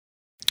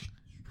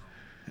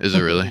Is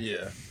it really?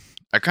 Yeah.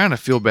 I kind of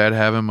feel bad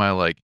having my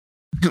like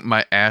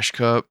my ash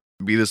cup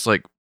be this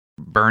like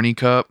Bernie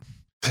cup,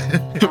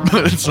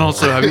 but it's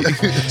also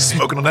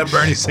Smoking on that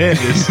Bernie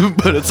Sanders.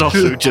 but it's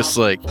also just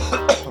like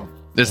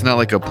it's not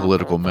like a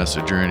political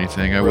message or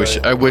anything. I wish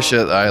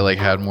that I like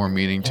had more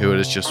meaning to it.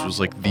 It just was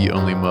like the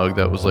only mug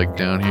that was like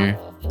down here.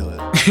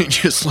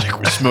 Just like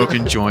we're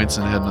smoking joints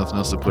and had nothing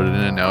else to put it in,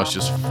 and now it's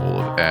just full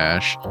of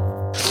ash.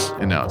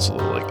 And now it's a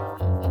little like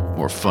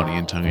more funny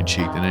and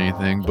tongue-in-cheek than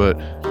anything. But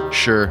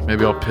sure,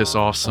 maybe I'll piss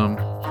off some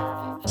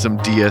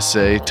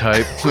DSA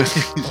type.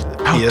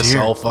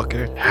 PSL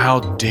fucker. How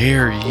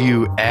dare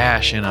you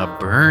ash in a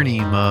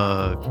Bernie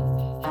mug?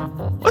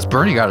 What's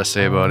Bernie got to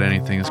say about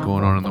anything that's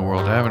going on in the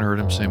world? I haven't heard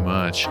him say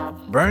much.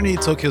 Bernie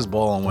took his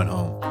ball and went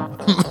home.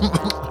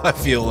 I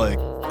feel like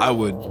I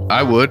would.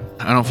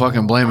 I don't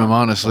fucking blame him,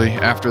 honestly.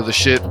 After the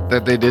shit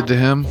that they did to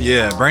him.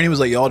 Yeah, Bernie was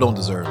like, y'all don't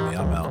deserve me.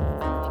 I'm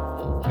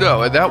out.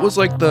 No, and that was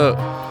like the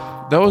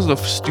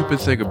stupid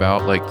thing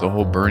about like the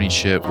whole Bernie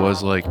shit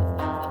was like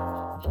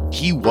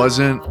he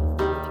wasn't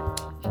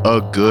a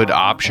good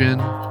option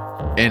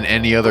in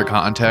any other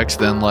context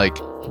than like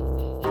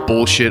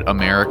bullshit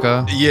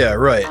America. Yeah,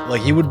 right.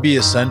 Like he would be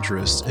a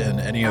centrist in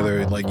any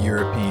other like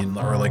European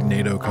or like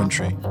NATO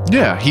country.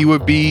 Yeah, he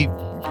would be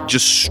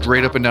just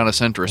straight up and down a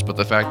centrist, but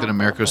the fact that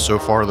America is so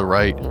far to the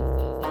right,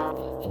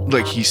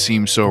 like he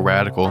seems so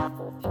radical.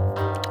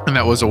 And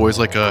that was always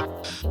like a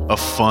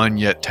fun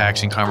yet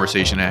taxing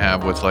conversation to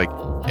have with like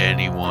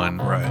anyone.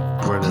 Right.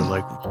 Where they're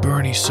like,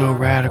 Bernie's so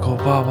radical,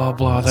 blah, blah,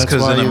 blah. That's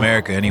because in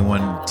America,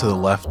 anyone to the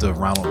left of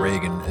Ronald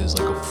Reagan is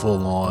like a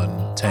full-on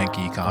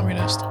tanky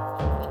communist.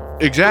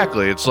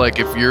 Exactly. It's like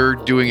if you're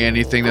doing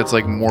anything that's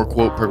like more,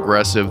 quote,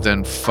 progressive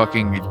than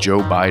fucking Joe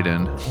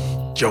Biden.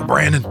 Joe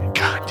Brandon.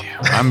 God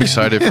damn. I'm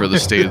excited for the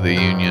State of the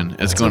Union.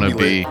 It's going to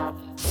be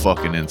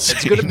fucking insane.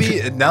 It's gonna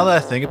be, now that I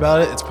think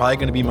about it, it's probably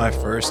gonna be my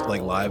first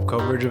like live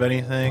coverage of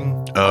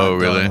anything. Oh,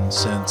 really?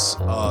 Since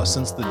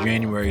the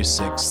January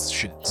 6th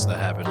shits that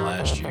happened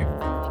last year.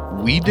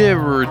 We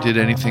never did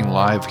anything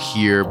live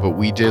here, but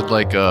we did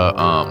like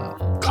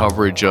a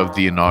coverage of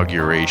the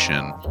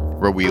inauguration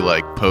where we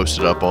like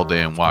posted up all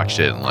day and watched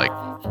it, and like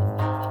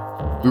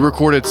we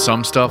recorded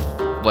some stuff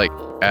like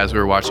as we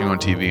were watching on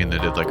TV, and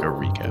then did like a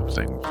recap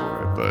thing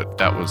for it. But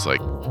that was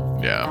like,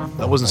 yeah.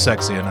 That wasn't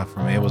sexy enough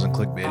for me. It wasn't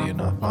clickbaity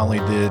enough. I only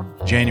did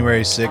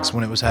January 6th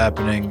when it was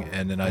happening,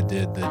 and then I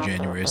did the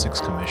January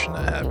 6th commission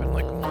that happened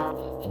like a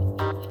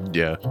month.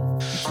 Yeah.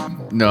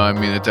 No, I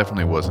mean, it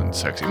definitely wasn't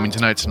sexy. I mean,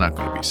 tonight's not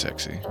going to be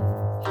sexy.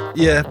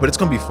 Yeah, but it's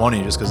going to be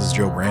funny just because it's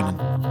Joe Brandon.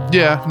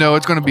 Yeah, no,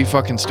 it's going to be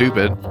fucking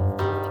stupid.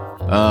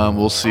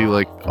 We'll see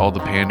like all the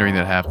pandering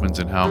that happens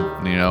and how,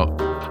 you know,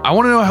 I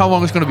want to know how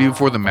long it's going to be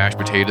before the mashed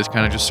potatoes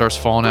kind of just starts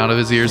falling out of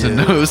his ears and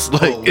nose.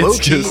 Like, it's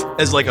just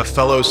as like a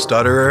fellow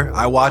stutterer,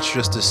 I watched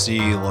just to see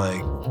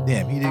like,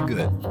 damn, he did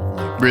good.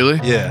 Like, really?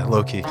 Yeah,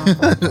 low key.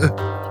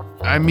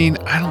 I mean,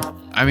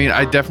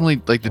 I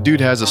definitely like the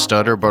dude has a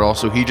stutter, but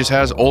also he just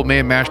has old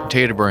man mashed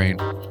potato brain.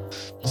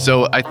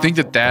 So I think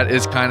that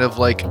is kind of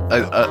like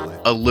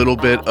a little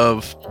bit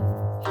of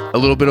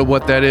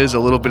what that is, a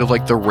little bit of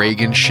like the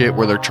Reagan shit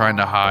where they're trying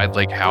to hide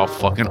like how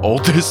fucking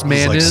old this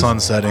man like is.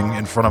 Sunsetting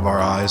in front of our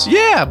eyes.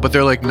 Yeah, but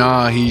they're like,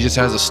 nah, he just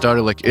has a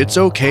stutter. Like, it's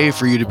okay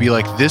for you to be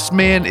like, this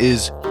man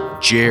is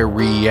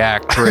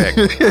geriatric.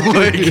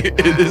 Like,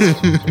 it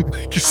is,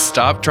 like,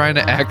 stop trying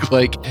to act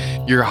like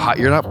you're hot.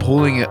 You're not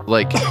pulling it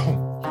like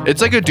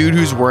it's like a dude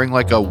who's wearing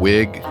like a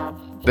wig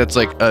that's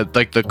like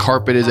the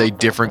carpet is a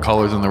different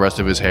color than the rest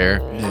of his hair.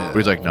 Yeah. But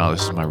he's like, no,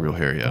 this is my real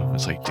hair, yo.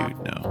 It's like, dude,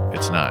 no,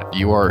 it's not.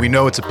 You are. We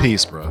know it's a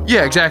piece, bro.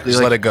 Yeah, exactly.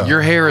 Just like, let it go.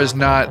 Your hair is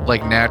not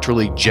like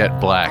naturally jet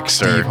black,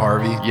 sir. Steve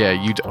Harvey. Yeah,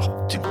 you.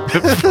 Oh, dude.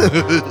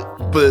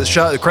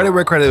 But credit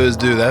where credit is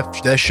due.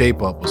 That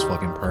shape up was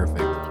fucking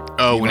perfect.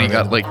 Oh, when he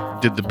got like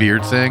did the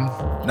beard thing.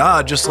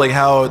 Nah, just like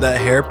how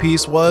that hair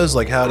piece was,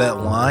 like how that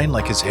line,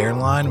 like his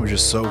hairline was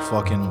just so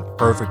fucking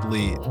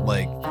perfectly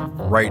like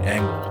right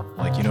angle.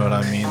 Like, you know what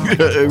I mean? Like,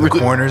 the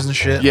corners and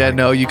shit. Yeah,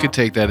 no, you could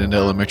take that into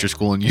elementary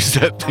school and use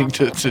that thing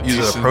to use it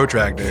as a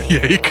protractor.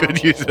 Yeah, you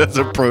could use it as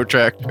a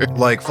protractor.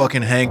 Like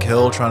fucking Hank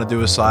Hill trying to do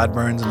his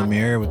sideburns in the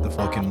mirror with the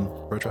fucking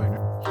protractor.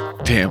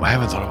 Damn, I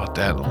haven't thought about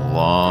that in a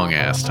long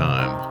ass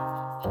time.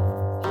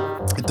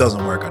 It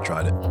doesn't work. I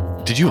tried it.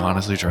 Did you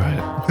honestly try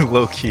it?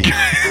 Low key.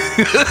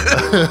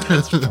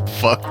 That's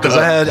fucked up. Because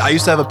I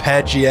used to have a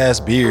patchy ass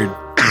beard,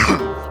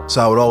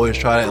 so I would always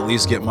try to at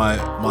least get my.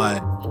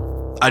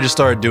 I just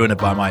started doing it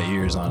by my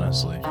ears,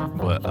 honestly.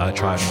 But I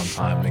tried one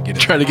time to get it.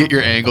 Try to get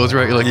your angles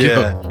right. You're like,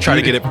 yeah, try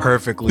to get it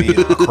perfectly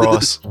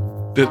across.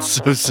 That's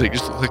so sick.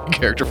 Just like a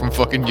character from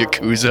fucking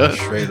Yakuza.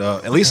 Straight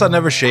up. At least I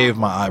never shaved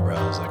my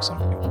eyebrows like some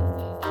people.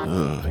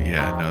 Ugh,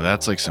 yeah, no,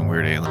 that's like some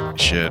weird alien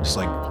shit. Just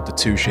like the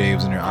two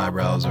shaves in your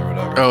eyebrows or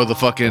whatever. Oh, the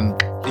fucking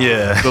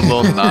the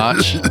little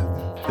notch.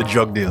 The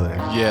drug dealer.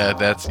 Yeah,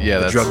 that's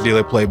drug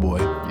dealer playboy.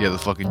 Yeah, the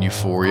fucking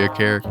Euphoria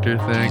character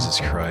thing. Jesus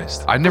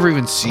Christ. I've never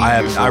even seen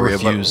Euphoria. I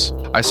refuse.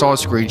 I saw a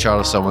screenshot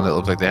of someone that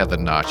looked like they had the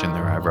notch in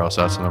their eyebrow,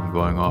 so that's what I'm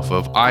going off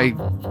of. I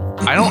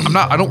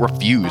don't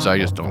refuse, I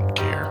just don't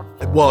care.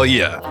 Well,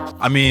 yeah.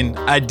 I mean,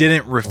 I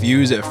didn't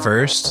refuse at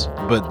first,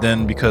 but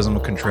then because I'm a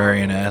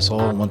contrarian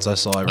asshole, once I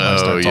saw everyone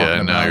start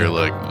talking about now it, you're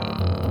like,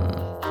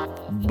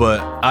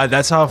 But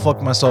that's how I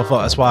fucked myself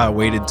up. That's why I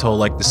waited till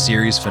like the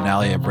series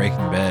finale of Breaking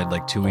Bad,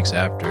 like 2 weeks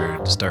after,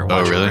 to start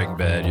watching really? Breaking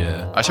Bad.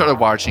 Yeah. I started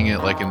watching it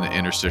like in the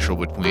interstitial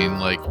between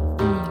like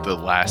the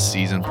last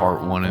season,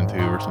 part 1 and 2,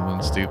 or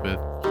something stupid.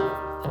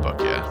 Fuck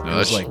yeah. No, It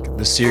was that's like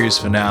the series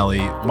finale.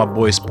 My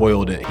boy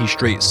spoiled it. He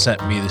straight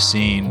sent me the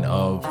scene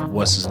of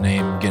what's his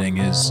name getting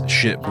his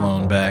shit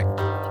blown back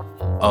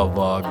of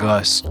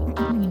Gus.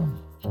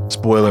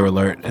 Spoiler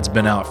alert! It's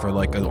been out for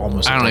like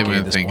almost. I don't decade even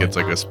at this think point. it's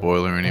like a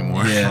spoiler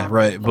anymore. Yeah,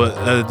 right.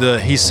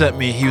 But he sent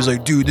me. He was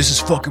like, "Dude, this is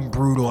fucking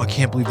brutal. I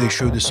can't believe they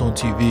showed this on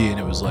TV." And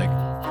it was like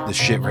the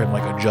shit where him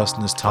like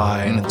adjusting his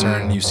tie and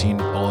turn. You've seen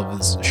all of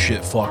his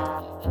shit fucked.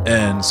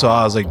 And so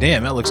I was like,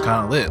 "Damn, that looks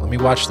kind of lit. Let me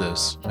watch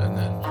this." And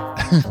then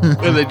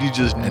And then you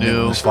just and it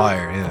knew. was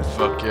fire. Yeah.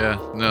 Fuck yeah.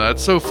 No,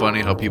 that's so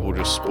funny how people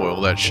just spoil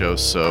that show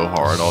so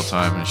hard all the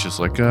time. And it's just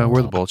like,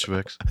 we're the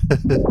Bolsheviks.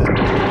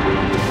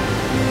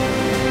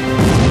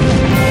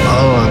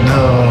 Oh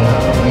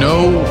no.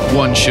 No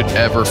one should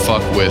ever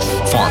fuck with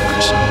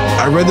farmers.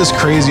 I read this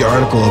crazy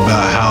article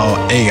about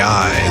how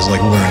AI is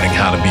like learning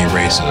how to be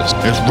racist.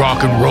 It's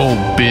rock and roll,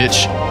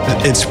 bitch.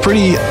 It's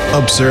pretty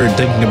absurd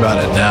thinking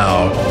about it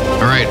now.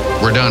 All right,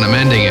 we're done. I'm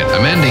ending it.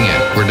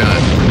 We're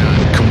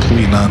done.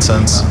 Complete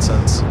nonsense.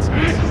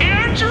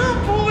 Andrew,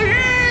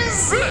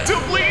 please! To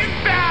bleed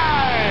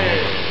bad!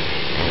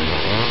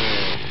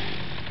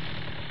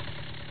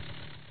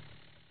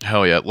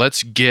 Hell yeah.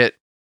 Let's get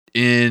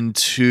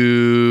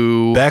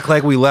into... Back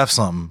like we left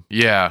something.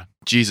 Yeah,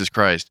 Jesus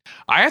Christ.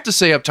 I have to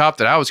say up top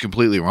that I was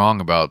completely wrong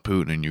about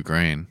Putin and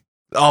Ukraine.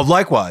 Oh,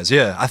 likewise,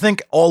 yeah. I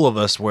think all of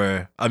us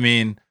were. I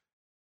mean,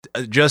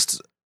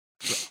 just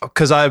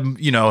because I'm,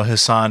 a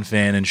Hassan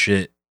fan and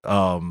shit.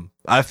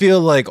 I feel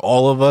like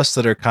all of us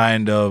that are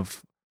kind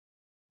of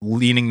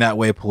leaning that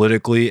way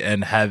politically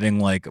and having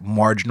like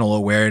marginal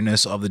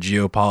awareness of the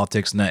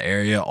geopolitics in that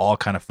area all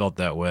kind of felt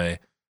that way.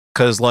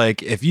 Because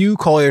like, if you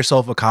call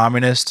yourself a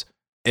communist,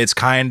 it's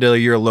kind of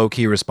you're low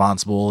key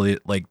responsible,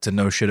 like to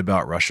know shit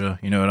about Russia.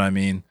 You know what I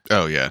mean?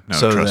 Oh, yeah. No,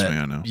 So trust that- me,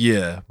 I know.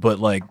 Yeah, but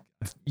like,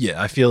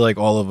 yeah, I feel like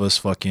all of us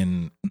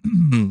fucking,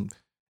 and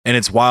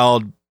it's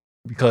wild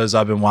because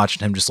I've been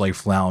watching him just like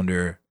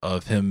flounder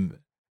of him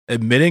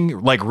admitting,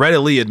 like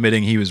readily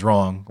admitting he was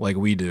wrong, like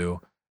we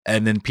do,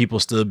 and then people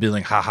still being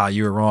like, haha,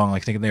 you were wrong,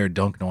 like thinking they were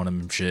dunking on him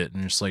and shit,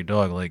 and it's like,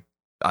 dog, like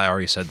I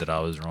already said that I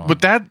was wrong.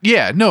 But that,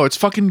 yeah, no, it's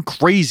fucking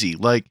crazy.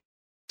 Like,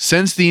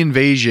 since the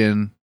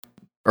invasion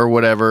or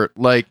whatever,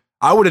 like,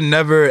 I would have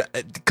never,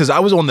 because I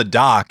was on the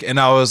dock and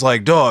I was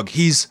like, dog,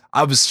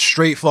 I was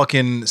straight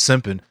fucking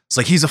simping. It's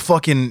like, he's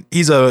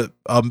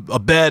a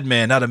bad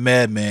man, not a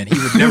madman. He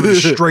would never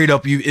just straight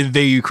up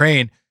invade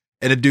Ukraine.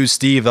 And a dude,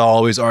 Steve, I'll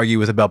always argue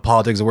with about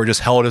politics, and we're just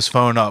held his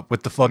phone up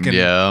with the fucking,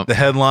 yeah. the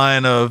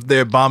headline of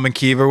they're bombing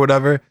Kyiv or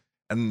whatever.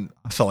 And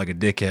I felt like a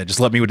dickhead. Just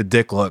let me with a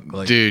dick look.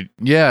 Like, Dude,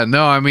 yeah,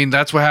 no, I mean,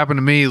 that's what happened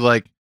to me.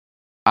 Like,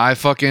 I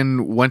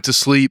fucking went to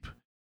sleep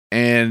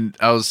and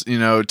I was,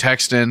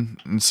 texting,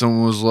 and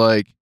someone was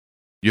like,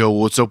 yo,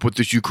 what's up with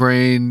this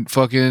Ukraine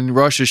fucking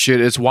Russia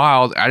shit? It's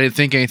wild. I didn't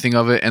think anything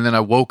of it. And then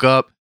I woke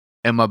up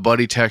and my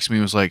buddy texted me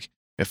and was like,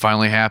 it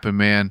finally happened,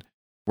 man.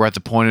 We're at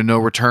the point of no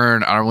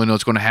return. I don't really know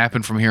what's going to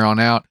happen from here on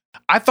out.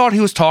 I thought he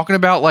was talking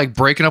about like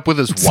breaking up with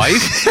his wife.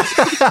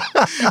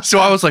 So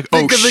I was like, oh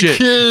Think of the shit.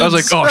 kids. I was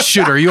like, oh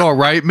shit, are you all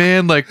right,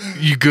 man? Like,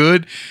 you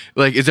good?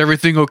 Like, is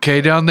everything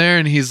okay down there?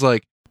 And he's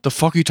like, the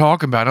fuck are you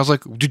talking about? And I was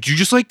like, did you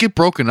just like get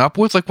broken up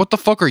with? Like, what the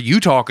fuck are you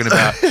talking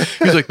about?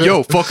 He's like,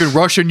 yo, fucking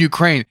Russia and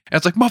Ukraine. And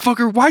it's like,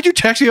 motherfucker, why'd you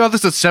text me about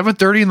this at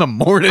 7:30 in the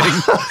morning?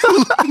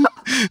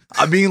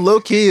 I mean, low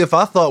key, if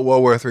I thought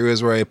World War III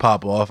was ready to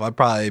pop off, I'd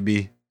probably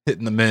be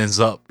hitting the men's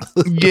up.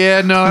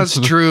 Yeah, no, that's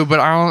true. But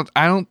I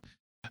don't,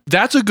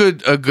 that's a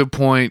good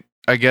point,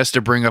 I guess,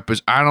 to bring up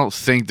is I don't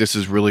think this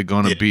is really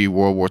going to be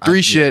World War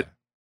III shit.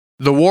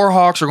 The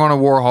Warhawks are going to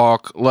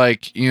Warhawk,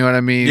 like, you know what I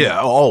mean? Yeah,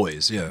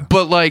 always, yeah.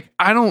 But like,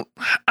 I don't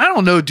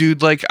know,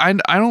 dude. Like, I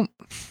don't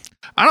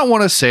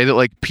want to say that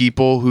like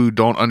people who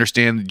don't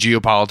understand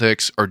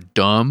geopolitics are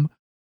dumb.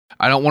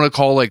 I don't want to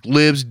call like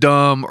libs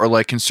dumb or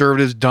like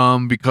conservatives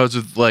dumb because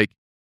of like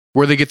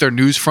where they get their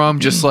news from.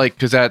 Just like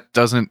because that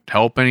doesn't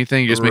help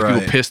anything. You just make people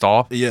Right. pissed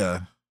off.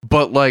 Yeah.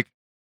 But like,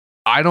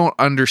 I don't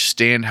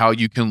understand how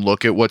you can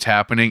look at what's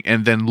happening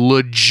and then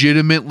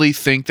legitimately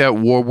think that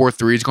World War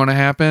III is going to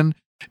happen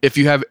if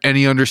you have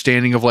any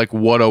understanding of like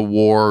what a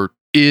war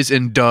is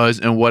and does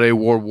and what a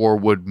world war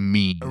would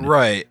mean.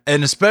 Right.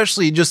 And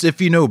especially just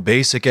if you know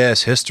basic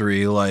ass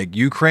history, like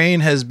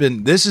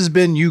this has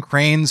been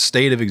Ukraine's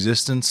state of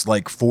existence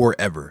like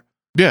forever.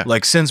 Yeah.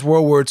 Like since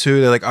World War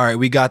II, they're like, all right,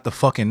 we got the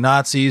fucking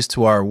Nazis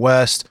to our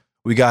west.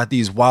 We got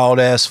these wild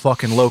ass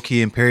fucking low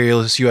key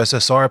imperialist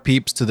USSR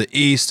peeps to the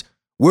east.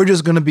 We're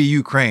just going to be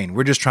Ukraine.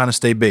 We're just trying to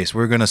stay base.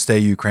 We're going to stay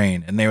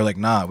Ukraine. And they were like,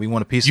 nah, we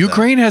want a piece of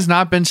Ukraine has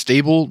not been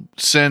stable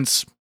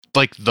since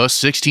like the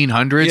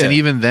 1600s. Yeah. And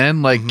even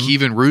then, like Mhm.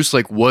 Kievan Rus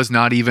like was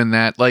not even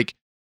that. Like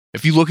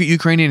if you look at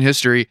Ukrainian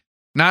history,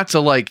 not to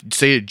like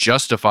say it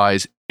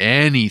justifies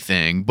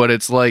anything, but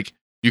it's like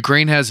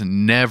Ukraine has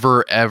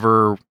never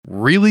ever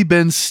really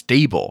been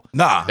stable.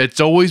 Nah. It's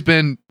always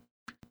been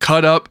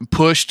cut up,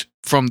 pushed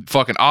from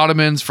fucking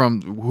Ottomans,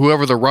 from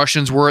whoever the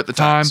Russians were at the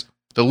Facts. time,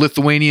 the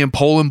Lithuanian,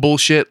 Poland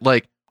bullshit.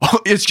 Like,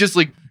 it's just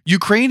like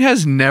Ukraine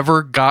has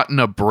never gotten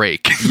a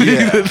break.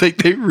 Yeah. Like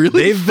they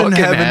really They've been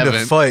fucking having haven't.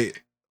 to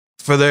fight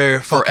for their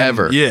fucking,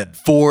 Forever. Yeah.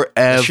 Forever.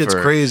 That shit's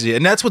crazy.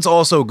 And that's what's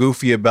also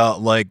goofy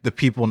about like the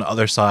people on the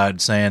other side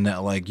saying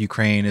that like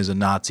Ukraine is a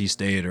Nazi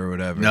state or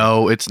whatever.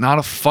 No, it's not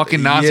a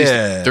fucking Nazi.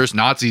 Yeah. There's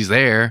Nazis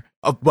there.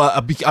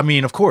 But I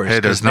mean, of course.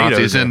 Hey, there's 'cause NATO's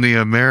Nazis there. in the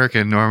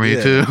American army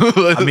Yeah. too.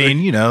 I mean,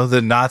 you know, the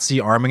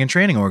Nazi arming and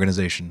training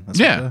organization. That's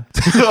yeah.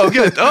 what Oh,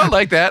 good. Oh, I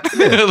like that.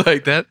 I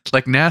like that.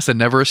 Like NASA,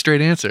 never a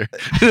straight answer.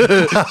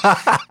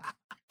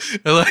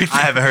 I like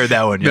I haven't heard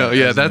that one yet. No,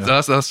 yeah,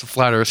 that's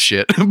flat Earth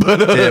shit. But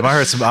Damn,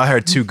 I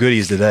heard two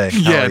goodies today.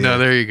 yeah, Hell no,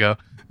 there you go.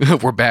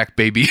 We're back,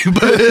 baby.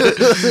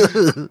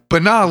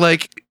 But nah,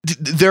 like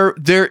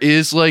there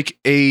is like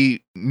a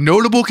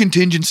notable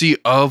contingency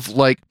of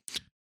like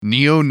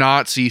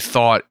neo-Nazi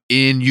thought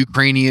in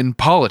Ukrainian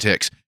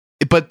politics.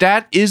 But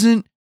that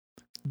isn't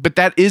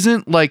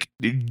like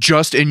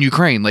just in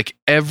Ukraine. Like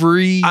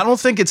every I don't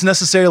think it's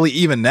necessarily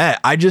even that.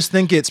 I just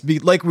think it's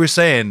like we're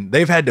saying,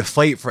 they've had to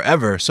fight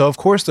forever. So of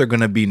course they're going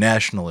to be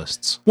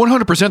nationalists.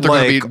 100% they're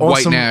going to be on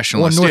white some-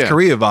 nationalists. on North yeah.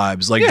 Korea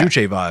vibes, like Yeah.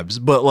 Juche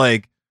vibes. But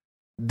like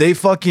they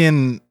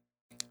fucking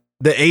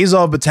the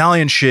Azov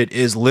battalion shit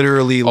is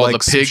literally All like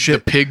the some pig,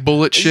 shit. the pig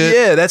bullet shit.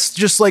 Yeah, that's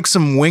just like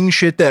some wing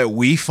shit that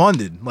we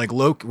funded. Like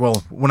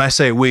well, when I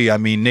say we, I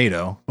mean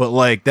NATO. But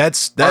like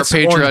that's Our on-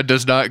 Patreon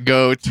does not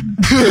go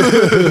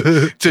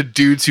to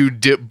dudes who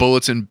dip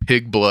bullets in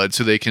pig blood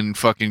so they can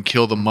fucking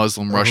kill the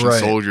Muslim Russian Right.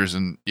 soldiers.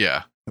 And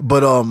yeah,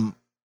 But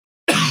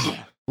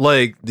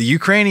like the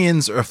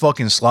Ukrainians are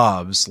fucking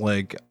Slavs.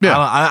 Like Yeah.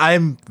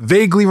 I'm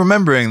vaguely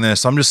remembering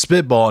this. I'm just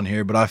spitballing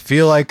here, but I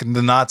feel like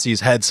the Nazis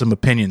had some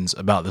opinions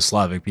about the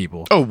Slavic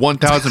people. oh,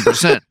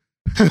 1000%.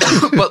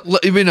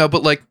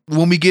 But like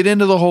when we get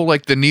into the whole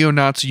like the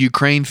neo-Nazi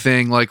Ukraine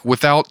thing, like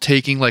without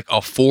taking like a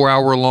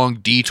 4-hour long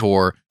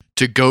detour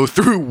to go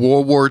through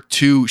World War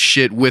II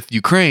shit with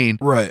Ukraine,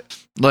 Right.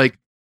 like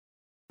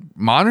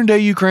modern day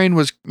Ukraine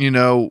was, you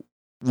know,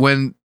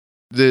 when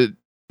the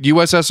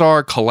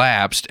USSR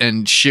collapsed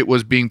and shit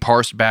was being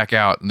parsed back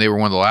out, and they were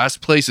one of the last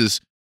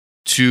places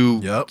to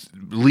Yep.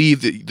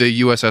 leave the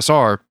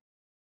USSR.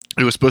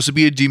 It was supposed to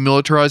be a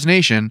demilitarized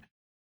nation,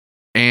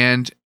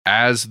 and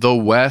as the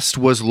West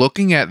was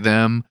looking at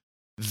them,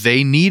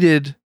 they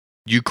needed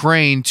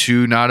Ukraine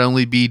to not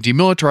only be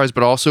demilitarized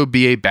but also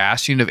be a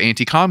bastion of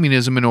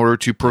anti-communism in order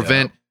to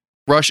prevent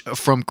Russia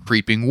from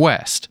creeping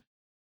west.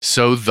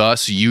 So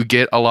thus you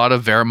get a lot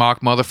of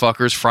Wehrmacht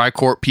motherfuckers,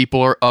 Freikorps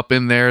people are up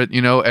in there.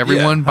 You know,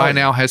 everyone Yeah, by hell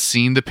yeah. now has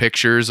seen the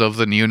pictures of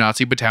the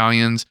neo-Nazi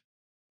battalions,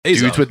 Azov.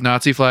 dudes with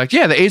Nazi flags.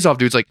 Yeah, the Azov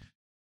dudes, like,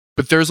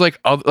 but there's like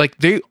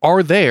they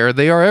are there,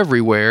 they are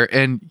everywhere,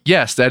 and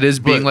yes, that is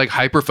being But- like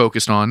hyper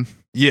focused on.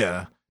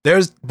 Yeah.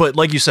 But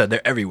like you said,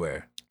 they're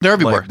everywhere. They're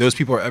everywhere. Like, those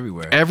people are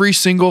everywhere. Every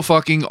single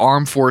fucking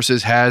armed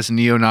forces has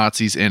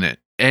neo-Nazis in it,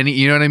 and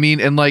you know what I mean,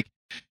 and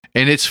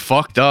it's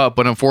fucked up,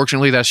 but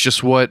unfortunately, that's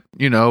just what,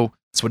 you know.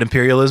 That's what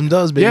imperialism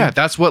does, baby. Yeah,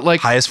 that's what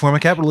like Highest form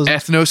of capitalism.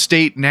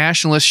 ethno-state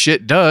nationalist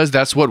shit does.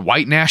 That's what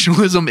white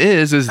nationalism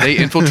is they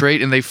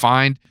infiltrate and they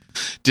find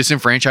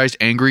disenfranchised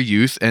angry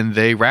youth and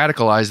they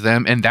radicalize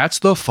them, and that's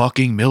the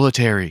fucking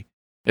military.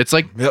 It's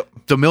like Yep.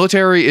 the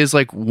military is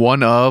like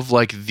one of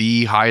like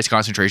the highest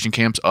concentration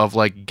camps of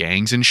like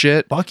gangs and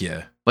shit. Fuck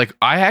yeah. Like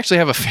I actually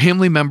have a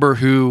family member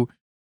who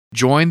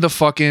joined the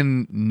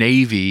fucking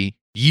Navy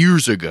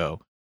years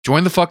ago.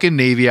 Joined the fucking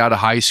Navy out of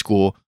high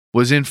school,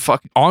 was in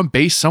on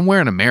base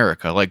somewhere in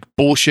America, like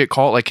bullshit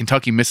call it like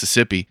Kentucky,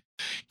 Mississippi.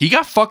 He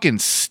got fucking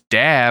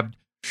stabbed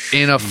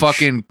in a Sheesh.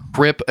 fucking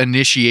Crip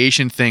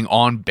initiation thing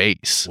on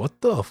base.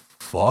 What the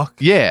fuck?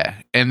 Yeah,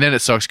 and then it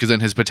sucks because then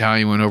his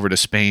battalion went over to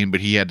Spain,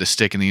 but he had to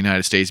stick in the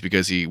United States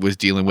because he was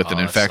dealing with Oh, an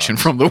that infection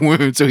sucks. from the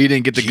wound, so he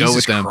didn't get to Jesus go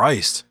with them.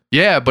 Christ.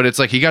 Yeah, but it's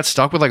like he got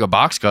stuck with like a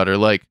box cutter,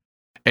 like,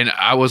 and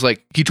I was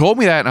like, he told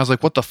me that, and I was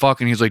like, what the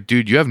fuck? And he's like,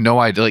 dude, you have no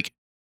idea, like,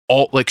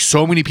 all like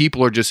so many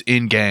people are just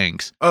in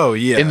gangs Oh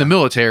yeah. in the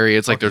military.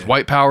 It's like Fuck there's yeah.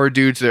 white power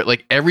dudes, there,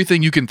 like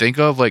everything you can think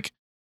of, like.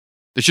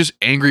 It's just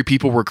angry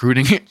people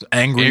recruiting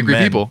angry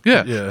men. people.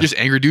 Yeah. Yeah. Just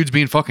angry dudes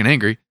being fucking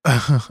angry.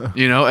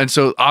 You know, and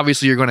so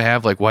obviously you're going to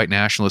have like white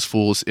nationalist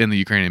fools in the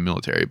Ukrainian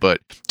military,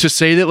 but to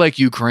say that like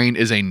Ukraine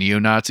is a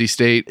neo-Nazi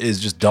state, is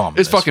just dumb.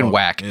 It's as fucking fuck.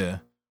 whack. Yeah.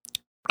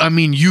 I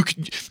mean, you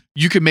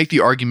could make the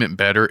argument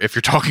better if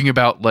you're talking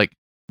about like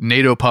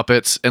NATO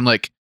puppets and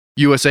like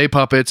USA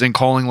puppets and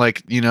calling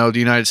like, you know, the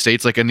United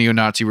States like a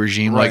neo-Nazi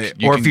regime. Right.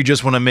 Like, Or if you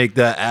just want to make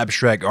that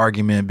abstract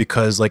argument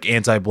because like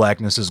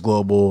anti-blackness is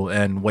global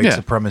and white Yeah.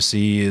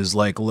 supremacy is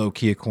like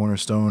low-key a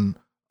cornerstone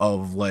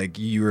of like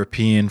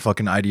European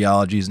fucking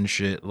ideologies and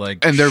shit.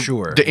 Like, and they're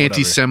sure, the whatever.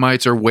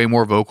 anti-Semites are way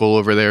more vocal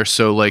over there,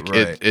 so like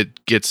Right.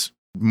 it gets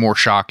more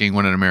shocking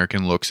when an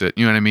American looks at,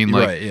 you know what I mean?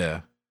 Like right,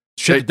 yeah.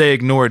 Shit that they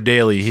ignore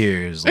daily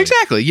here is like,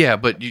 exactly, yeah,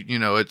 but you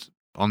know, it's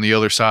on the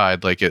other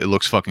side, like it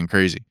looks fucking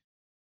crazy.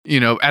 You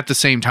know, at the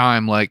same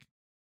time, like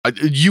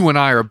you and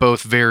I are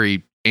both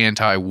very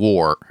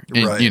anti-war,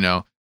 and Right. you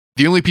know,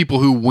 the only people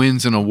who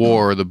wins in a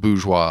war are the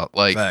bourgeois,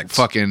 like Facts.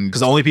 fucking.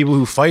 Because the only people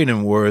who fight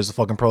in war is the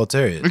fucking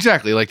proletariat.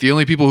 Exactly, like the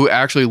only people who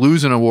actually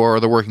lose in a war are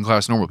the working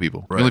class normal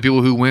people. Right. The only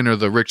people who win are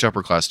the rich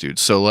upper class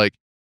dudes. So like,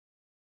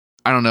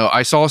 I don't know.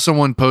 I saw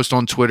someone post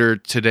on Twitter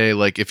today,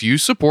 like, if you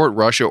support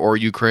Russia or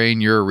Ukraine,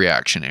 you're a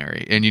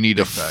reactionary and you need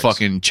to Facts.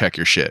 fucking check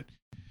your shit.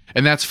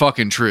 And that's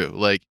fucking true.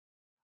 Like,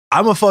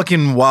 I'm a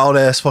fucking wild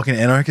ass fucking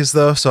anarchist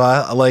though, so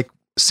I like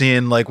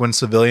seeing like when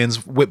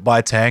civilians whip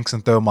by tanks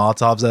and throw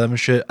Molotovs at them and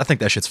shit. I think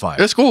that shit's fire.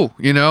 it's cool.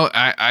 You know,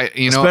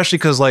 you know, Especially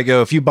because like,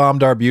 yo, if you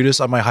bombed Arbutus,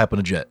 I might hop on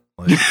a jet.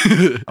 Like,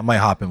 I might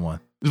hop in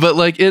one. but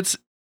like, it's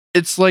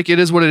like, it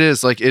is what it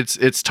is. Like,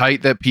 it's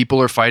tight that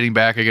people are fighting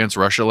back against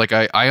Russia. Like,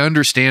 I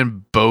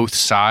understand both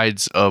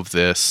sides of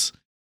this.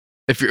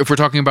 If we're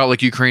talking about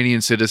like Ukrainian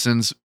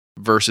citizens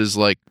versus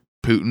like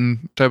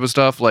Putin type of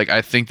stuff, like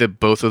I think that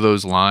both of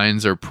those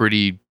lines are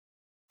pretty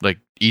like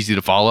easy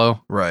to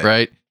follow.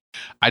 Right.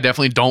 I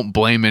definitely don't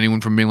blame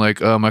anyone for being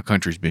like, oh, my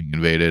country's being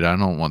invaded. I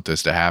don't want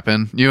this to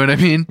happen. You know what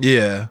I mean?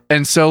 Yeah.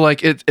 And so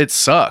like it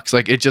sucks.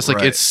 Like it just like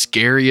Right. it's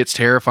scary, it's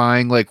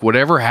terrifying. Like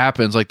whatever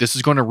happens, like this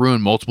is going to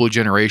ruin multiple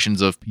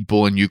generations of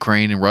people in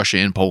Ukraine and Russia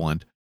and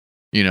Poland.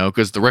 You know,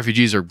 because the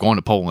refugees are going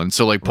to Poland.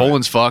 So like Right.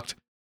 Poland's fucked,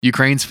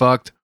 Ukraine's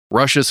fucked,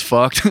 Russia's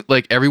fucked.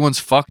 Like everyone's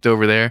fucked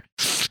over there.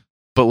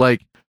 But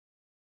like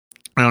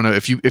I don't know,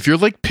 if you're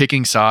like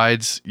picking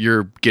sides,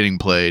 you're getting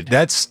played.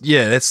 That's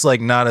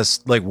like not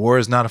like war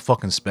is not a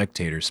fucking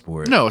spectator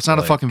sport. No, it's not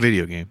a Like, fucking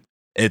video game.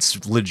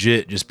 It's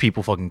legit just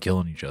people fucking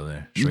killing each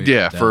other. straight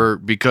Yeah,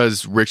 down.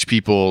 because rich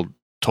people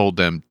told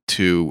them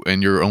to,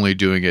 and you're only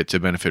doing it to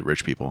benefit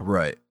rich people.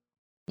 Right.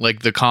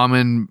 Like the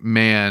common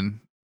man.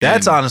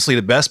 That's and- honestly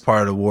the best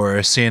part of the war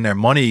is seeing their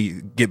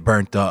money get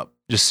burnt up.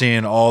 Just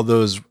seeing all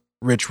those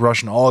rich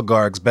Russian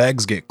oligarchs'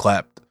 bags get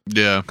clapped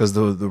Yeah, because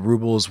the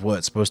ruble is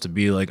what supposed to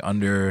be like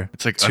under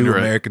it's like 2 under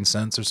American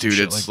cents or some dude.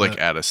 shit It's like like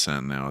that. at a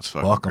cent now. It's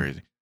fucking Fuck 'em.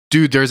 crazy.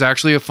 Dude, there's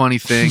actually a funny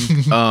thing.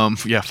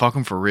 Yeah, fuck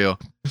them for real.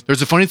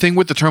 There's a funny thing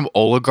with the term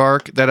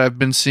oligarch that I've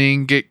been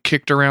seeing get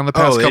kicked around the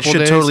past Oh, it couple should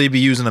days. totally be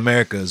used in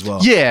America as well.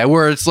 Yeah,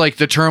 where it's like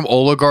the term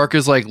oligarch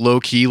is like low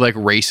key like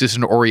racist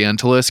and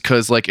orientalist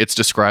because like it's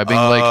describing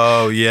like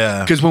Oh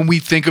yeah. because when we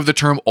think of the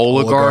term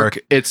oligarch, Oligarch.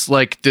 it's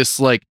like this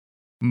like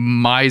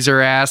miser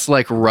ass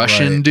like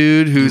Russian Right.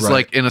 dude who's Right.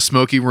 like in a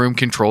smoky room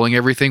controlling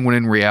everything. When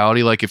in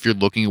reality, like if you're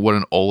looking at what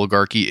an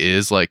oligarchy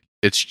is, like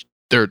it's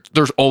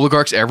there's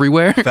oligarchs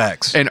everywhere,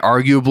 Facts. and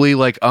arguably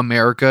like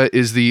America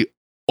is the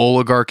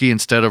oligarchy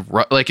instead of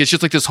like it's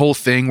just like this whole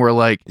thing where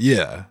like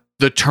Yeah.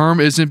 the term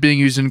isn't being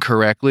used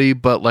incorrectly,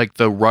 but like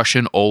the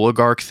Russian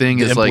oligarch thing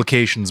The is like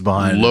implications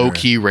behind it low are-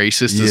 key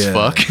racist as Yeah.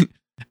 fuck.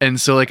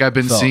 And so like I've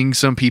been Felt. seeing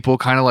some people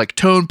kind of like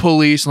tone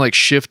police and like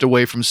shift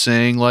away from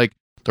saying like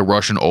the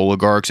Russian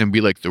oligarchs and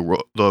be like the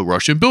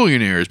Russian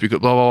billionaires because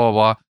blah blah blah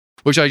blah.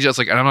 Which I just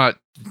like, and I'm not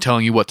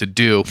telling you what to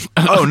do.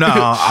 Oh no,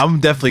 I'm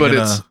definitely But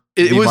gonna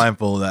it be was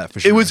mindful of that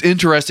for sure. it was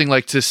interesting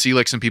like to see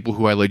like some people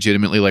who I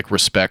legitimately like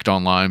respect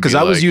online because be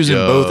I was like, using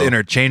 "Yo." both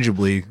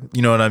interchangeably.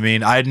 You know what I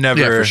mean? I'd never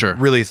Yeah, for sure.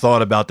 really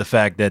thought about the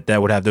fact that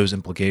that would have those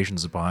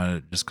implications upon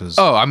it, just because.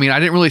 Oh, I mean, I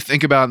didn't really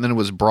think about it, and then it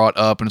was brought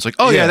up, and it's like,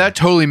 oh yeah, Yeah. that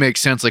totally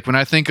makes sense. Like when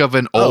I think of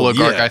an Oh,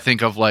 oligarch, yeah. I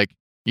think of like,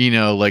 you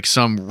know, like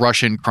some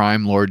Russian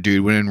crime lord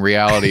dude. When in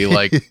reality,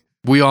 like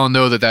we all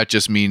know that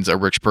just means a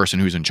rich person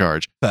who's in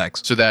charge.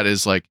 Facts. So that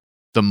is like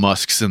the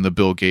Musks and the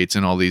Bill Gates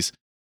and all these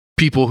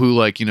people who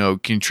like, you know,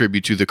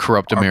 contribute to the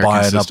corrupt Are American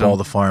buying system. up all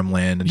the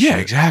farmland and Yeah, shit.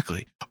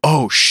 exactly.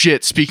 Oh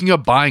shit. Speaking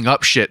of buying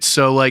up shit.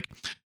 So like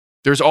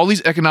there's all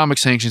these economic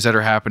sanctions that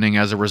are happening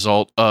as a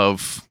result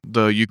of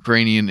the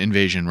Ukrainian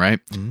invasion, right?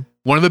 Mhm.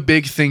 One of the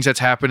big things that's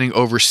happening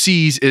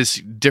overseas is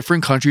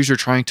different countries are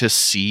trying to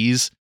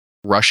seize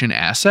Russian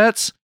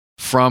assets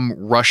from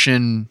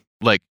Russian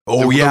like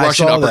Oh the yeah,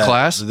 Russian I saw upper that.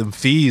 class. Them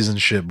fees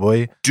and shit,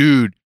 boy.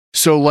 Dude.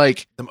 So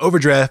like Them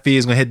overdraft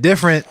fees gonna hit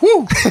different.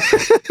 whoo.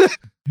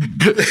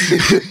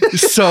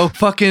 So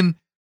fucking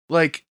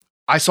like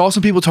I saw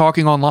some people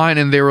talking online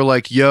and they were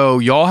like, yo,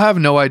 y'all have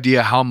no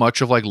idea how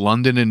much of like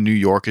London and New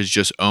York is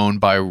just owned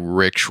by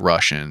rich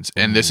Russians.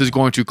 And this is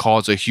going to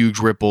cause a huge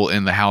ripple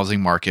in the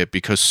housing market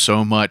because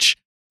so much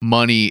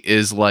money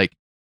is like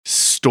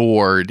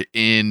stored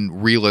in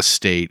real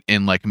estate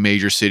in like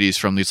major cities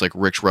from these like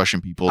rich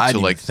Russian people I to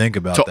didn't like even think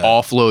about to that.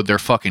 offload their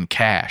fucking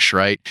cash,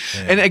 right?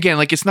 Yeah. And again,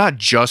 like it's not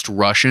just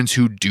Russians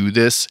who do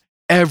this.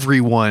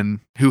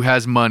 Everyone who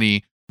has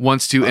money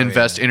wants to Oh,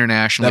 invest yeah.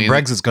 internationally. that and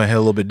Brexit's gonna hit a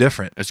little bit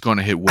different. it's going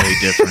to hit way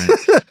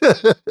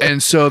different.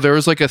 And so there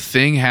was like a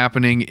thing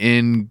happening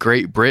in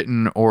Great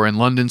Britain or in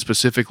London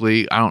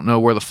specifically. I don't know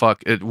where the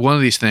fuck one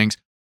of these things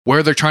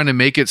where they're trying to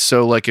make it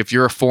so like if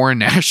you're a foreign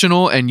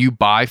national and you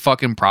buy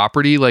fucking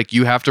property, like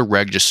you have to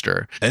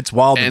register. It's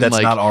wild that And, that's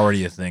like, not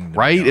already a thing, to be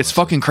Right? It's honest.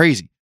 fucking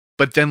crazy.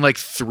 But then like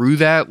through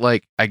that,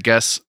 like I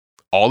guess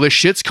all this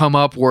shit's come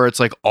up where it's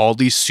like all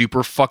these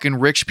super fucking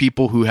rich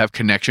people who have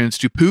connections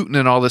to Putin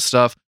and all this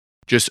stuff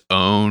just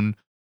own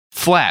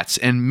flats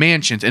and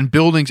mansions and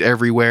buildings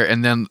everywhere,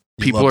 and then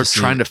You people love are to see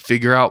trying it. to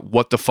figure out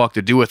what the fuck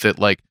to do with it,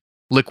 like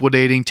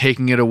liquidating,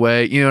 taking it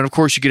away, you know. And of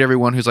course you get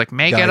everyone who's like,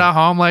 make it Gotta a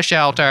homeless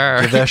shelter.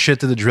 Give that shit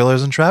to the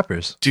drillers and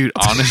trappers. Dude,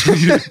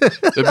 honestly,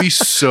 that'd be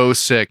so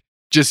sick.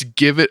 Just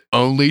give it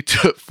only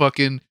to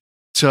fucking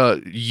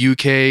to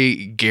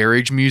UK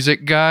garage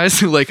music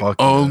guys. Like Fuck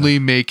yeah. only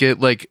make it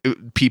like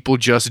people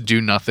just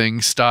do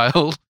nothing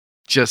style.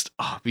 Just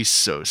it'd be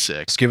so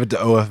sick. Just give it to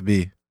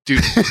OFB.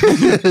 Dude.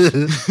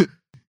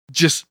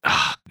 Just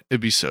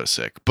it'd be so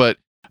sick. But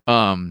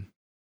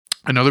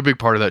another big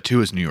part of that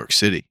too is New York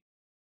City.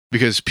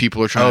 Because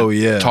people are trying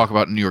to talk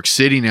about New York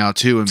City now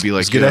too and be like,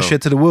 Let's get that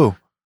shit to the woo.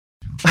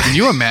 Can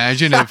you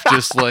imagine if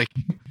just like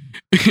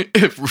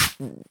if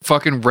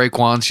fucking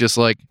Raekwon's just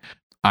like,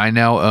 I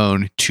now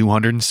own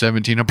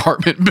 217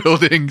 apartment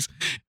buildings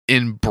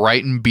in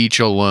Brighton Beach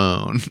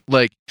alone.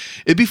 Like,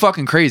 it'd be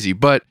fucking crazy.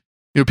 But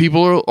you know,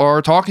 people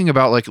are talking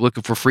about like, look,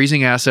 if we're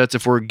freezing assets,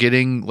 if we're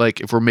getting like,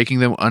 if we're making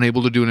them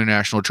unable to do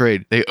international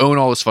trade, they own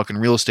all this fucking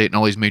real estate in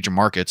all these major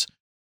markets.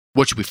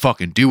 What should we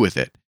fucking do with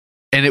it?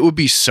 And it would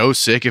be so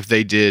sick if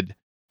they did,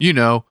 you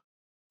know,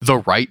 the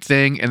right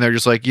thing. And they're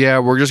just like, yeah,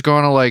 we're just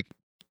going to like,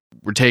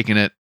 we're taking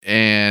it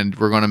and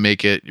we're going to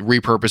make it,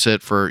 repurpose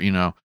it for, you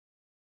know,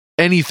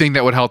 anything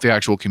that would help the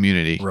actual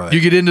community. Right. You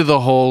get into the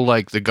whole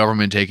like the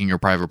government taking your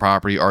private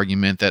property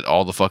argument that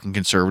all the fucking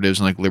conservatives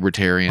and like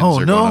libertarians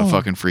are going to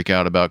fucking freak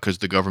out about because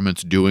the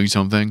government's doing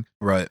something.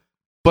 Right.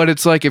 But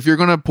it's like, if you're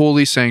going to pull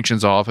these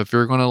sanctions off, if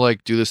you're going to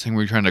like do this thing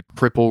where you're trying to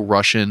cripple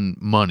Russian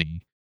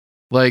money,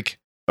 like,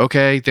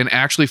 okay, then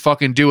actually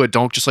fucking do it.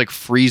 Don't just like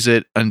freeze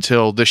it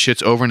until this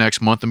shit's over next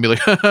month and be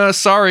like,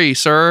 sorry,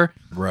 sir.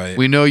 Right.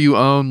 We know you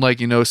own like,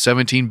 you know,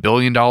 $17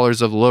 billion of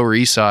the Lower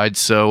East Side.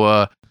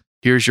 So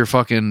here's your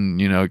fucking,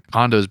 you know,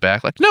 condos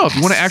back. Like, no, if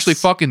you want to actually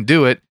fucking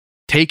do it,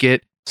 take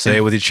it. Say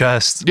it with your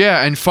chest.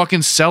 Yeah, and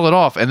fucking sell it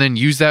off and then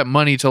use that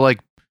money to like,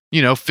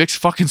 you know, fix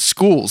fucking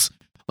schools.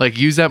 Like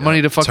use that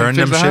money to fucking turn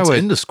fix them the shits highway.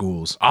 into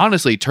schools.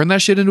 Honestly, turn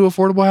that shit into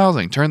affordable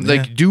housing.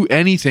 Like do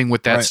anything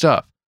with that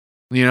stuff.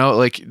 You know,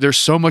 like there's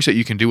so much that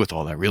you can do with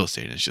all that real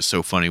estate. It's just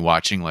so funny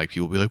watching like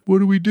people be like, what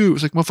do we do?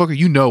 It's like, motherfucker,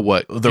 you know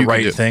what The you right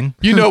could do. thing.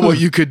 You know what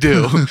you could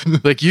do.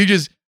 Like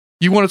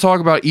you want to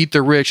talk about eat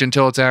the rich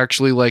until it's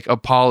actually like a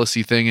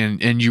policy thing.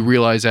 And you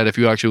realize that if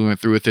you actually went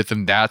through with it,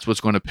 then that's what's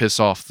going to piss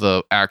off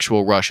the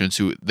actual Russians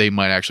who they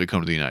might actually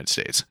come to the United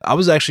States. I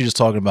was actually just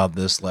talking about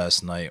this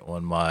last night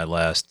on my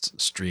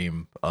last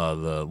stream,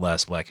 the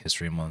last Black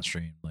History Month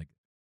stream. Like,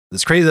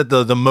 it's crazy that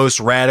the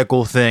most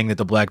radical thing that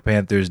the Black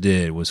Panthers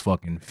did was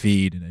fucking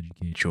feed and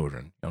educate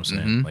children. You know what I'm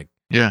saying? Mhm. Like,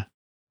 Yeah.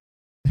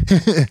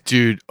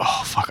 Dude,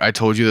 oh fuck! I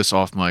told you this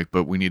off mic,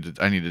 but I need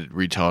to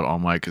retell it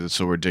on mic because it's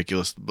so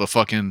ridiculous. But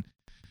fucking,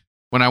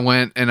 when I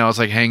went and I was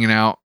like hanging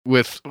out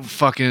with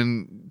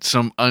fucking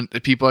some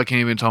people, I can't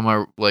even tell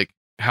my like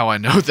how I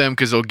know them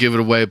because they'll give it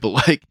away. But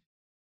like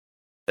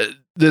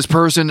this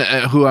person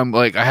who I'm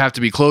like I have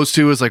to be close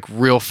to is like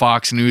real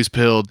Fox News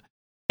pilled,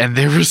 and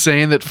they were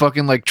saying that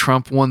fucking like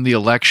Trump won the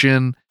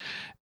election,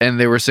 and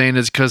they were saying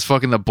it's because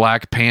fucking the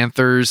Black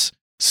Panthers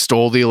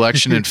stole the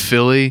election in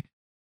Philly.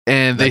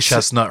 And that they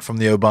chestnut from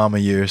the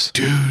Obama years.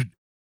 Dude,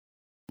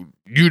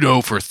 you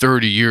know, for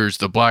 30 years,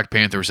 the Black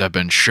Panthers have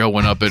been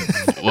showing up at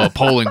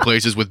polling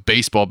places with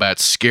baseball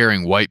bats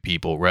scaring white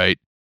people, right?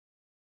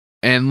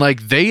 And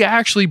like, they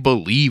actually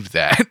believe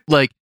that.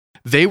 Like,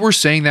 they were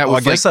saying that with I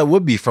guess like that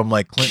would be from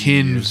like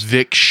Clinton years.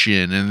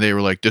 conviction. And they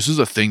were like, this is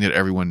a thing that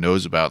everyone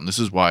knows about. And this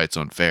is why it's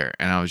unfair.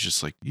 And I was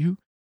just like, you?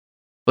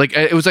 Like,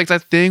 it was like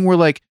that thing where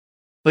like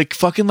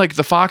fucking like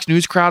the Fox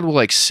News crowd will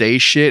like say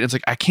shit. It's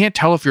like, I can't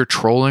tell if you're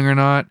trolling or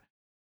not.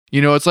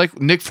 You know, it's like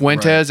Nick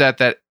Fuentes at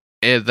that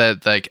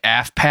like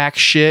AFPAC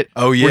shit.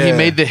 Oh yeah, where he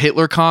made the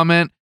Hitler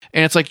comment.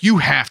 And it's like, you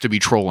have to be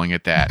trolling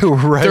at that.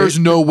 Right. There's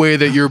no way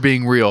that you're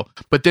being real.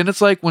 But then it's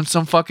like when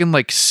some fucking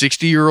like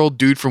 60-year-old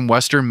dude from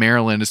Western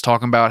Maryland is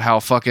talking about how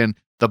fucking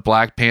the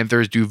Black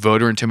Panthers do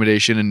voter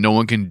intimidation and no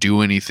one can do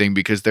anything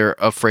because they're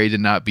afraid to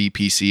not be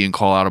PC and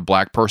call out a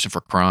black person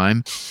for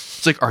crime.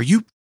 It's like,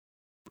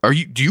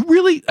 do you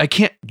really?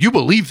 You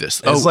believe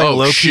this? It's like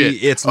low key.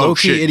 It's low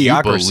key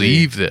idiocracy. You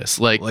believe this?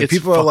 Like it's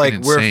people are like,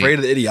 fucking we're insane. afraid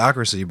of the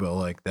idiocracy, but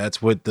like that's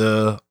what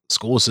the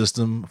school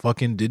system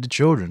fucking did to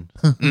children.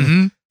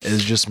 Mm-hmm.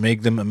 Is just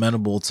make them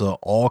amenable to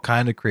all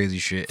kind of crazy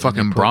shit.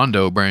 Fucking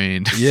Brondo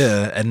brain.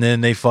 Yeah, and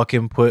then they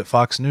fucking put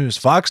Fox News.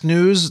 Fox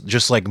News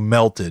just like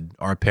melted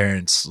our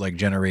parents' like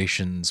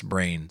generation's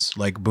brains.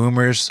 Like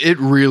boomers. It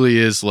really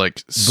is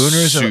like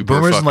Boomers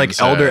and like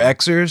sad. elder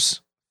Xers.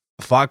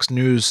 Fox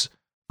News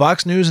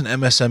and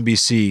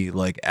MSNBC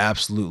like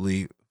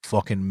absolutely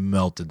fucking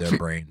melted their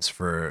brains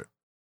for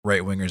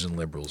right wingers and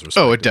liberals.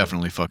 Oh, it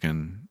definitely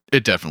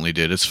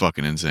did. It's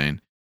fucking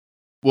insane.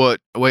 Wait,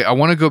 I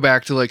want to go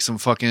back to like some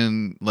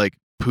fucking like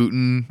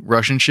Putin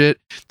Russian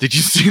shit. Did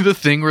you see the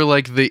thing where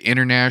like the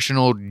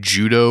International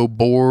Judo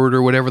Board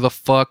or whatever the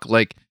fuck,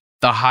 like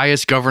the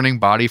highest governing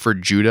body for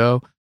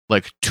judo,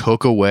 like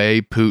took away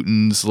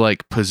Putin's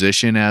like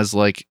position as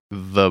like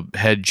the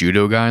head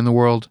judo guy in the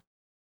world?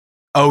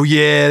 Oh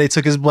yeah, they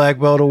took his black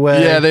belt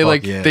away. Yeah, they Fuck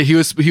like yeah. he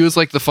was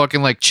like the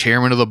fucking like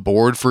chairman of the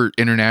board for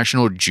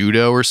international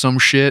judo or some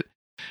shit,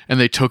 and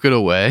they took it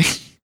away,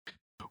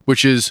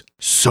 which is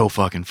so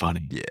fucking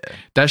funny. Yeah.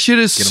 That shit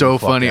is Get 'em so the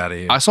fuck funny. outta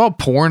here. I saw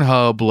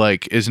Pornhub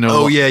like is no.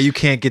 Oh yeah, you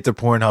can't get the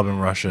Pornhub in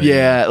Russia.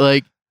 Yeah,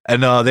 like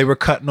And they were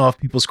cutting off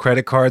people's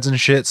credit cards and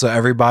shit. So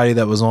everybody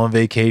that was on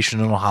vacation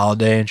on a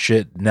holiday and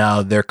shit,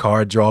 now their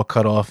cards are all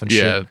cut off and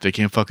yeah, shit. they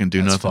can't fucking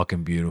do That's nothing.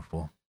 fucking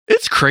beautiful.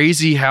 It's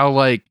crazy how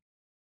like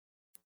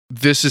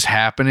this is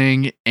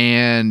happening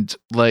and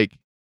like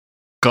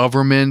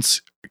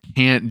governments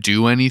can't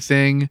do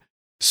anything,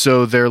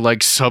 so they're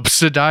like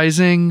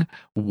subsidizing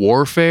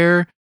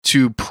warfare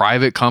to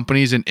private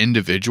companies and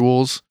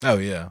individuals. Oh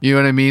yeah. You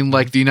know what I mean?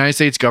 Like the United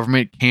States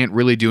government can't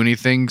really do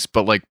anything,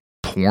 but like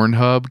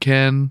Pornhub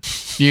can,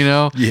 you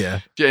know? Yeah.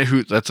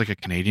 Yeah, that's like a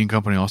Canadian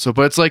company also,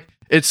 but it's like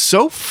it's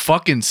so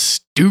fucking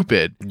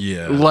stupid.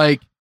 Yeah.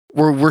 Like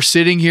we're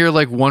sitting here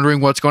like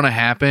wondering what's going to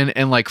happen,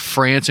 and like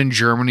France and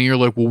Germany are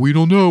like, well, we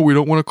don't know, we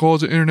don't want to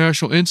cause an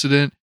international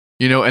incident,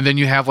 you know. And then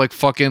you have like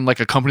fucking like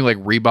a company like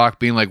Reebok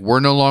being like, we're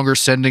no longer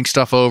sending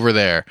stuff over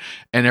there,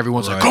 and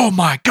everyone's like, Right. oh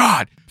my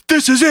god,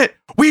 this is it,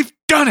 we've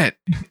done it.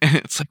 And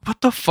it's like,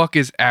 what the fuck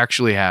is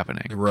actually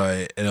happening?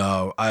 Right. And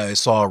I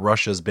saw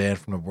Russia's banned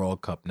from the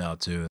World Cup now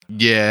too.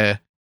 Yeah,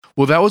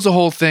 well, that was the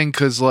whole thing,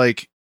 because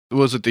like,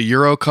 was it the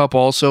Euro Cup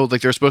also?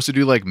 Like they're supposed to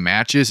do like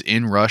matches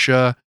in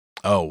Russia.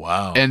 Oh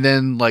wow. And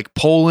then like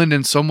Poland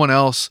and someone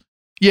else.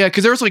 Yeah,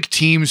 because there was like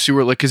teams who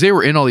were like, because they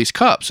were in all these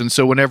cups. And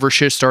so whenever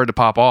shit started to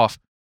pop off,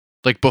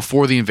 like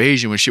before the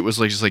invasion, when shit was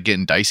like just like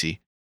getting dicey,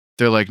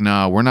 they're like,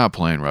 nah, we're not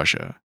playing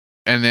Russia.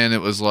 And then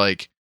it was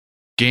like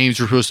games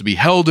were supposed to be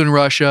held in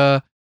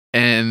Russia.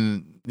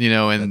 And, you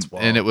know, and That's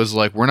wild. it was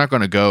like, we're not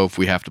going to go if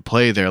we have to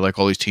play there. Like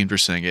all these teams were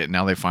saying it.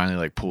 Now they finally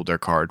like pulled their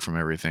card from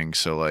everything.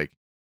 So like,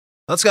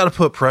 That's got to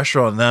put pressure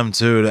on them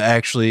too to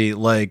actually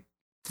like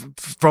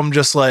from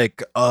just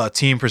like a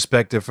team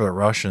perspective for the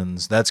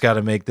Russians. That's got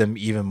to make them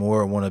even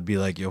more want to be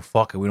like, yo,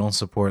 fuck it, we don't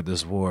support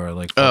this war.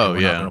 Like, fuck Oh, it,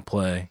 we're yeah. not gonna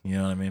play. You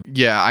know what I mean?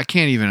 yeah, I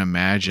can't even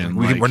imagine.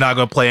 We're not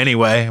gonna play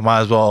anyway.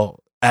 Might as well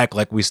act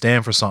like we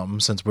stand for something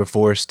since we're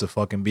forced to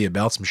fucking be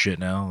about some shit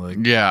now. Like,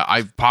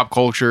 Yeah, pop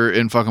culture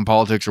and fucking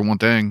politics are one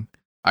thing.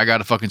 I got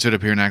to fucking sit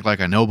up here and act like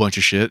I know a bunch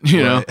of shit,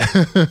 you know?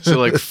 right. So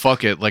like,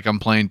 fuck it. Like I'm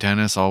playing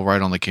tennis, I'll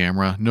write on the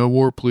camera, no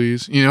war,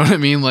 please. You know what I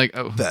mean? Like,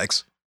 oh,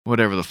 Facts.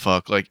 whatever the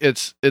fuck. Like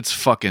it's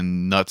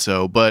fucking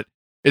nutso. But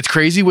it's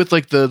crazy with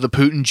like the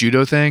Putin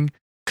judo thing,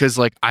 because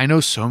like I know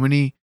so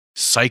many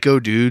psycho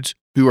dudes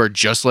who are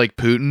just like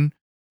Putin,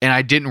 and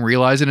I didn't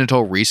realize it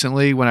until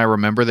recently when I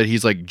remember that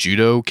he's like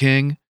judo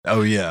king.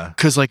 Oh yeah.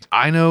 Cause like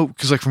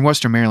from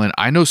Western Maryland,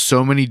 I know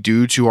so many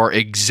dudes who are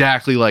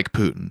exactly like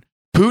Putin.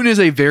 Putin is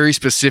a very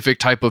specific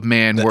type of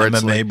man The where MMA,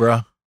 it's like,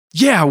 bro.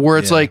 yeah, where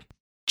it's Yeah. like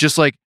just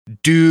like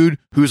dude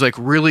who's like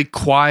really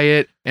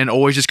quiet and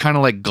always just kind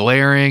of like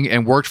glaring,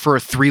 and worked for a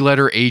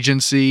 3-letter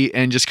agency,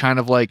 and just kind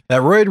of like,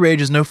 That roid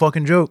rage is no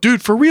fucking joke.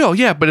 dude, for real.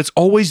 Yeah. But it's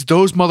always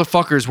those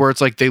motherfuckers where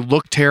it's like they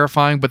look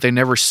terrifying, but they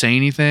never say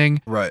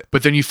anything. Right.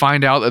 But then you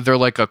find out that they're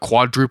like a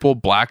quadruple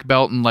black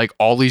belt in like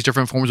all these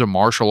different forms of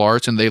martial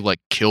arts, and they've like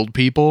killed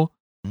people.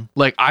 Mhm.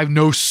 Like I've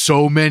know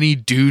so many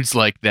dudes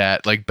like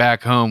that, like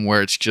back home,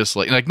 where it's just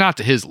like not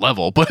to his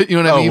level, but you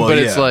know what I Oh, mean? well, But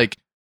it's yeah. like,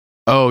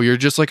 oh, you're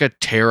just like a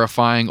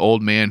terrifying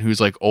old man who's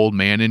like old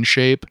man in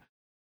shape,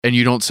 and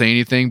you don't say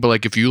anything. But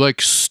like if you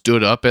like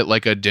stood up at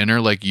like a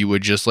dinner, like you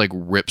would just like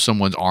rip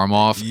someone's arm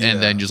off Yeah.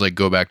 and then just like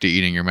go back to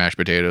eating your mashed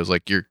potatoes.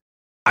 Like you're,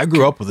 I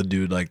grew up with a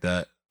dude like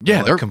that. yeah,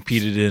 Like, they're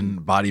competed in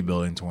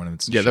bodybuilding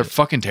tournaments. And yeah, they're shit.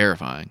 fucking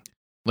terrifying.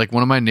 Like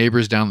one of my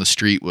neighbors down the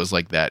street was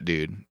like that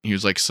dude. He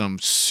was like some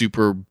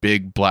super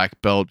big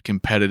black belt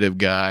competitive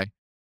guy,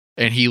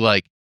 and he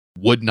like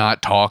would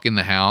not talk in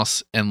the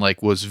house, and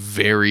like was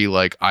very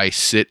like, I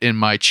sit in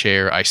my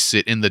chair, I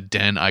sit in the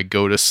den, I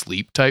go to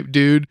sleep type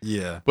dude.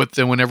 Yeah. But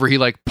then whenever he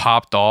like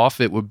popped off,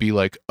 it would be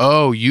like,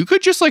 oh, you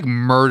could just like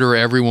murder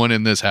everyone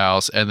in this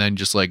house and then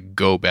just like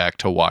go back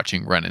to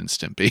watching Ren and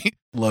Stimpy.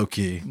 Low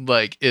key.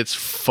 Like it's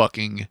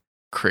fucking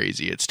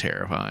crazy. It's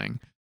terrifying.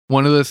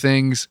 One of the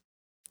things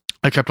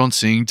I kept on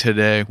seeing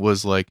today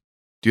was like,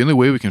 the only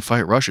way we can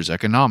fight Russia is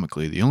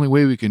economically. The only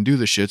way we can do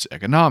this shit's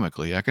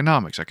economically.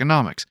 Economics.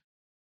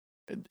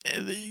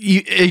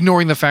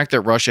 Ignoring the fact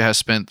that Russia has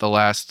spent the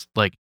last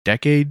like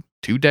decade,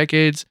 2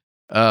 decades,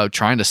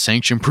 trying to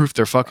sanction proof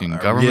their fucking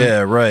government. Yeah,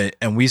 right.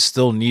 And we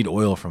still need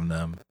oil from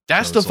them.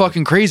 That's So the it's like-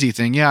 fucking crazy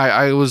thing. Yeah,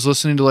 I was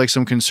listening to like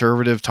some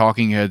conservative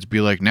talking heads be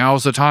like,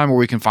 now's the time where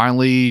we can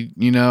finally,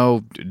 you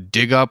know,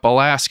 dig up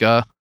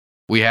Alaska.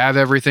 We have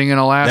everything in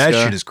Alaska.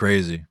 That shit is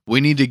crazy.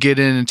 We need to get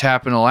in and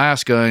tap in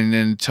Alaska and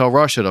then tell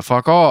Russia to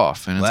fuck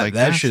off. And it's That, like,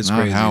 that that's shit's not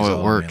crazy. how as it hell,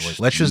 man. works. Like,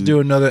 let's just dude. do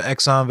another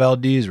Exxon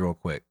Valdez real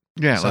quick.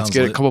 Yeah, let's Sounds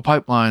get a lit. couple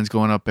pipelines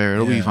going up there.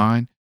 It'll be Yeah.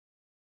 fine.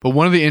 But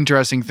one of the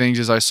interesting things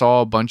is I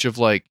saw a bunch of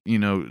like, you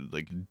know,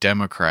 like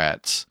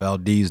Democrats.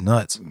 Valdez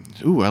nuts.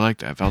 Ooh, I like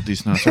that.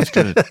 Valdez nuts. That's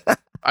good.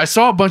 I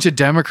saw a bunch of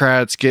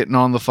Democrats getting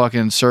on the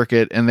fucking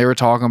circuit, and they were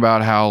talking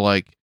about how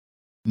like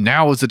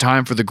now is the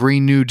time for the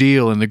Green New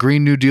Deal, and the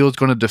Green New Deal is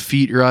going to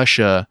defeat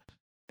Russia.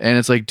 And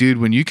it's like, dude,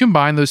 when you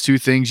combine those two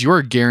things, you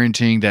are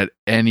guaranteeing that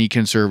any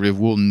conservative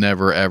will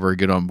never ever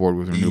get on board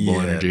with renewable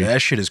energy.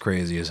 That shit is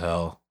crazy as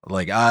hell.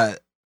 Like I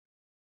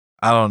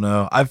don't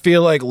know. I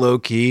feel like low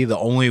key the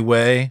only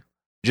way,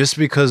 just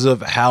because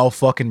of how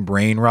fucking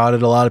brain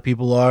rotted a lot of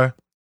people are,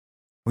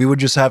 we would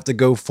just have to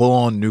go full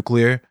on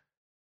nuclear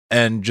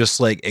and just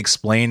like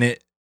explain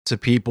it to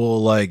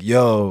people like,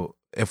 yo,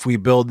 if we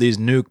build these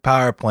nuke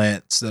power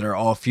plants that are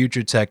all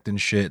future tech and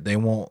shit, they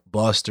won't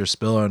bust or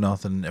spill or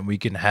nothing, and we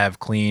can have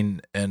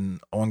clean and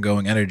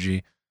ongoing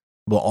energy.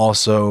 But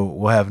also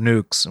we'll have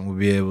nukes and we'll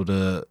be able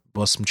to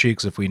bust some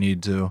cheeks if we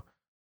need to.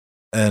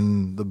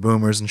 And the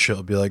boomers and shit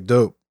will be like,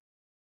 dope.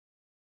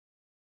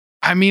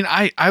 I mean,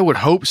 I would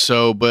hope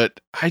so,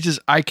 but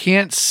I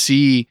can't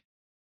see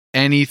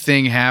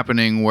anything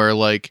happening where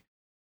like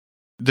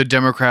the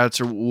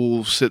Democrats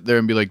will sit there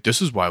and be like,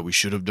 this is why we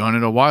should have done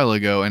it a while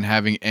ago, and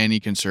having any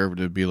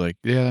conservative be like,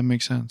 yeah, that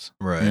makes sense.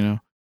 Right. You know,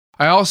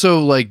 I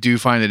also like do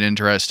find it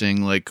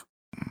interesting. Like,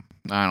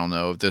 I don't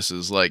know if this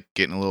is like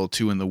getting a little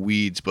too in the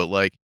weeds, but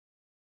like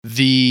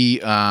the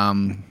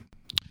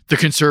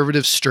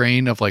conservative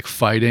strain of like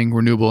fighting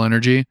renewable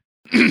energy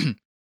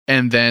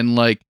and then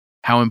like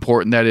how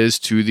important that is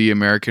to the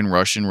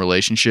American-Russian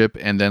relationship,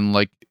 and then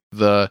like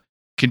the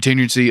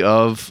contingency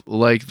of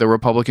like the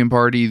Republican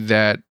Party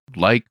that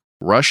like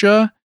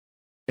Russia.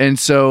 And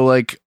so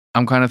like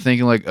I'm kind of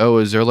thinking like, oh,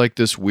 is there like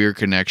this weird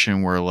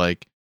connection where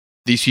like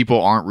these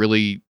people aren't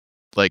really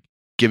like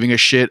giving a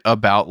shit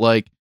about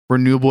like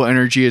renewable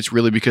energy? It's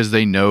really because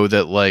they know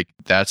that like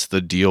that's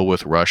the deal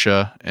with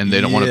Russia and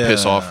they don't want to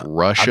piss off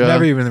Russia. I've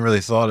never even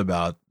really thought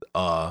about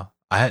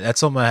that's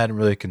something I hadn't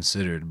really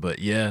considered, but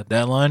yeah,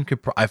 that line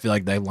I feel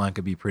like that line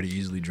could be pretty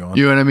easily drawn.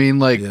 You know what I mean?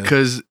 Like,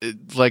 because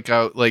like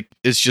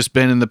it's just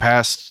been in the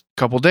past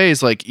couple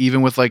days, like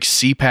even with like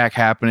CPAC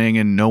happening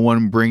and no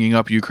one bringing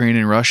up Ukraine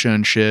and Russia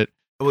and shit.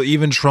 Well,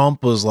 even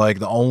Trump was like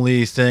the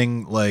only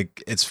thing,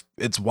 like it's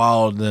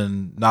wild.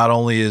 And not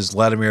only is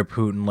Vladimir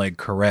Putin like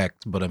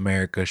correct, but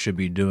America should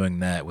be doing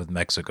that with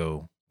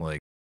Mexico.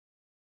 Like,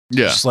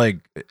 just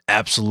like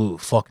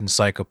absolute fucking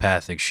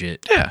psychopathic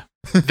shit. Yeah.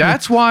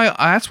 That's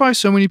why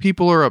so many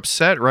people are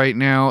upset right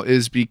now,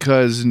 is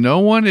because no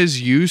one is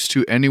used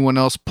to anyone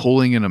else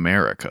pulling in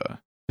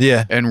America.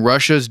 Yeah. And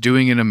Russia's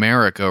doing in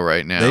America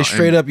right now. They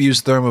straight up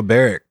use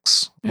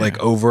thermobarics like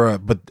over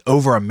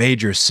a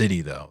major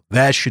city though.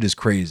 That shit is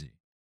crazy.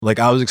 Like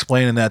I was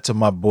explaining that to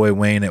my boy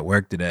Wayne at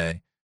work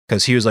today,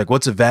 because he was like,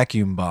 what's a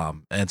vacuum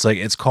bomb? And it's like,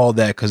 it's called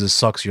that because it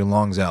sucks your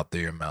lungs out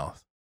through your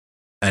mouth.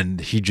 And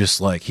he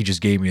just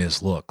gave me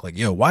this look like,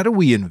 yo, why do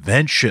we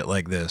invent shit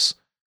like this?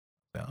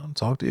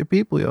 Talk to your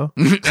people, yo.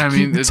 I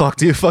mean, talk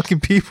to your fucking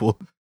people.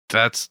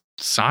 That's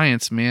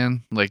science,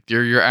 man. Like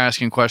you're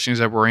asking questions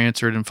that were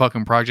answered in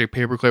fucking Project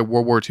Paperclip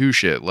World War II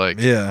shit.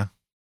 Like, yeah,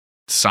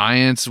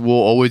 science will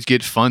always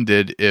get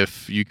funded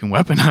if you can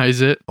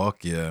weaponize it.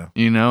 Fuck yeah.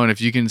 You know, and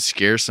if you can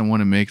scare someone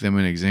and make them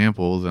an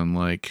example, then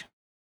like.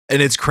 And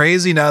it's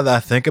crazy now that I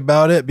think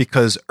about it,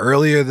 because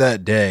earlier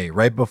that day,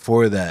 right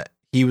before that,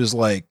 he was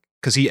like,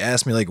 because he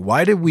asked me like,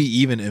 why did we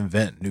even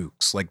invent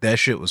nukes? Like that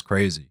shit was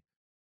crazy.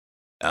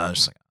 I was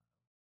just like,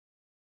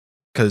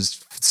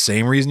 because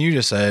same reason you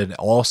just said,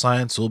 all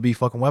science will be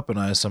fucking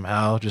weaponized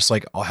somehow, just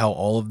like how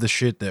all of the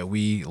shit that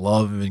we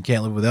love and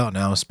can't live without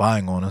now is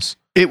spying on us.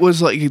 It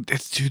was like,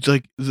 dude,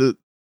 like the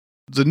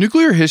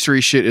nuclear history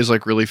shit is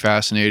like really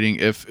fascinating.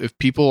 If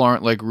people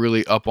aren't like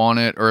really up on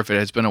it, or if it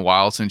has been a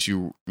while since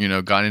you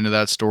got into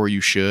that story,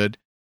 you should,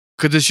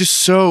 because it's just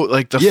so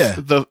like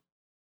the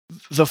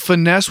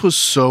finesse was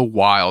so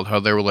wild. How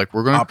they were like,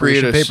 we're going to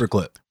create a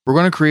paperclip. We're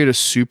going to create a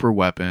super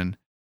weapon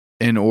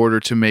in order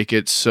to make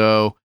it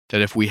so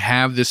that if we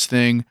have this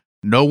thing,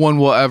 no one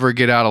will ever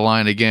get out of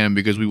line again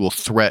because we will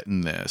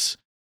threaten this.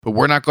 But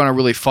we're not going to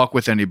really fuck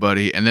with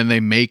anybody. And then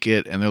they make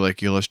it, and they're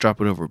like, yo, let's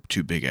drop it over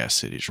 2 big ass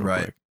cities real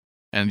quick.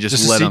 And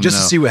just let them know. Just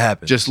to see what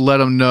happens. Just let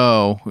them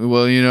know.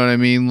 Well, you know what I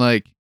mean?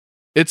 Like,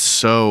 it's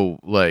so,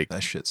 like...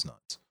 That shit's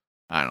nuts.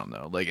 I don't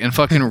know. Like, and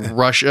fucking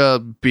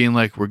Russia being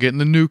like, we're getting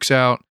the nukes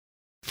out.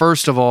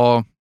 First of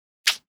all...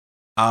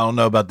 I don't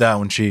know about that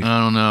one, Chief. I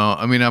don't know.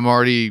 I mean, I'm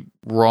already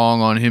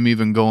wrong on him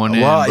even going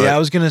in. Well, yeah, I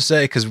was going to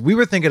say, because we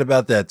were thinking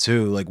about that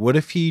too. Like, what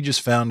if he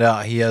just found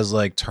out he has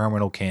like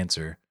terminal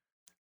cancer?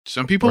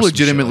 Some people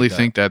legitimately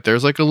think that.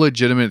 There's like a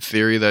legitimate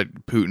theory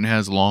that Putin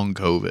has long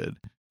COVID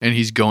and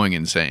he's going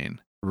insane.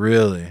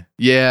 Really?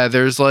 Yeah,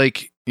 there's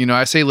like,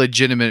 I say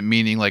legitimate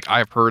meaning like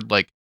I've heard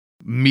like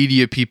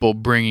media people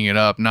bringing it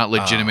up, not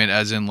legitimate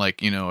as in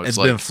like, it's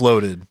like, been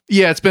floated.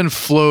 Yeah, it's been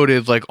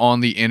floated like on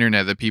the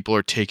internet that people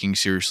are taking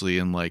seriously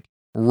and like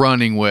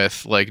running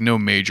with, like no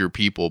major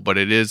people, but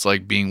it is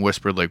like being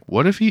whispered like,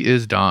 what if he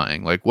is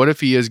dying? Like, what if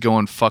he is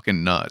going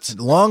fucking nuts?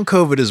 Long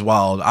COVID is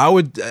wild. I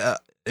would,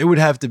 it would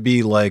have to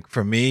be like,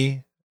 for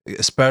me,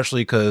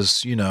 especially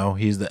because,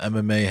 he's the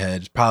MMA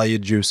head, probably a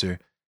juicer. If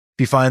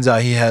he finds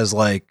out he has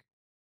like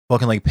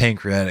fucking like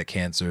pancreatic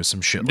cancer or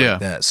some shit like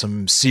that,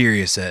 some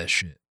serious ass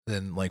shit.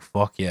 then like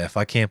fuck yeah. If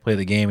I can't play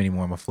the game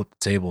anymore, I'm gonna flip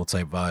the table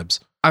type vibes.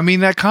 I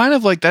mean, that kind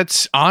of like,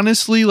 that's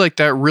honestly like,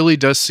 that really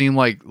does seem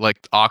like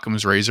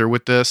Occam's razor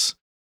with this,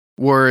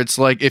 where it's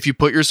like, if you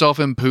put yourself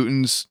in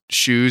Putin's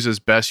shoes as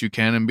best you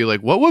can and be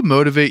like, what would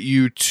motivate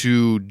you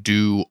to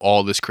do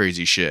all this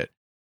crazy shit?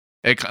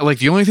 Like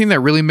the only thing that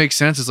really makes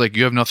sense is like,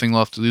 you have nothing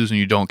left to lose and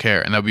you don't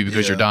care. And that'd be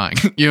because you're dying.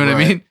 You know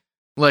what I mean?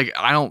 Like,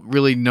 I don't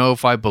really know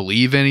if I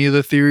believe any of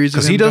the theories.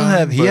 Because he doesn't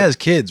have, he has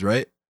kids,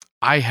 right?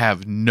 I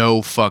have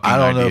no fucking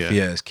idea. I don't know if he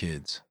has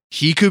kids.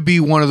 He could be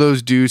one of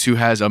those dudes who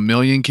has 1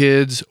 million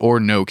kids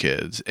or no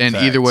kids. And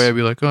either way, I'd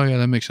be like, oh yeah,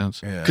 that makes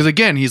sense. Because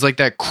again, he's like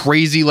that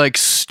crazy, like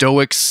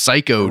stoic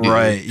psycho dude.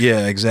 Right.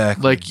 Yeah,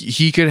 exactly. Like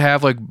he could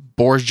have like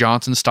Boris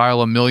Johnson style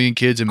 1 million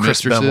kids and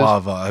Chris mistresses.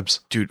 Benoit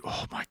vibes. Dude,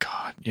 oh my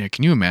God. Yeah,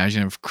 can you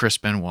imagine if Chris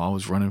Benoit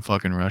was running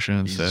fucking Russia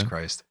instead? Jesus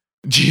Christ.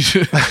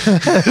 Jesus.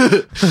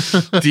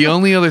 The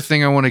only other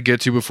thing I want to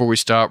get to before we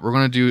stop, we're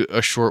going to do a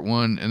short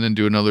one and then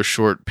do another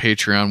short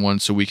Patreon one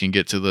so we can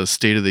get to the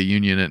State of the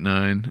Union at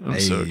 9. I'm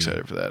so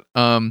excited for that.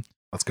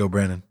 Let's go,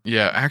 Brandon.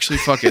 Yeah, actually,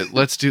 fuck it.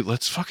 Let's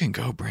fucking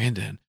go,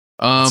 Brandon.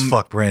 Let's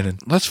fuck Brandon.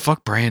 Let's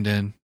fuck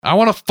Brandon. I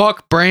want to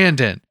fuck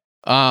Brandon.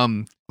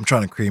 I'm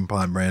trying to cream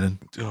pie Brandon.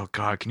 Oh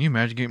God, can you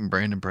imagine getting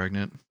Brandon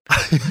pregnant?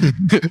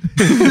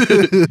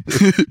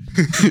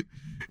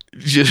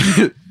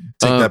 Just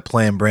Take that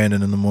playing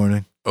Brandon in the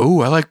morning.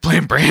 Oh, I like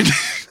playing Brandon.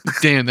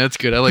 Damn, that's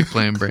good. I like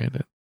playing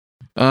Brandon.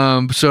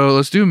 So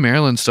let's do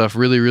Maryland stuff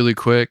really, really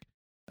quick.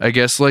 I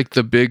guess like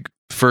the big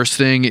first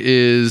thing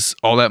is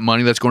all that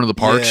money that's going to the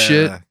park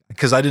shit.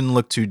 Because I didn't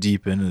look too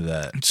deep into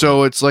that.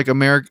 So it's like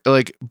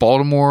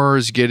Baltimore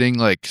is getting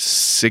like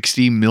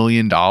 $60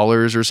 million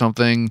or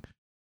something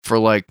for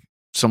like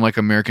some like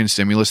American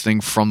stimulus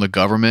thing from the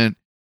government.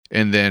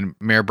 And then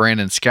Mayor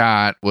Brandon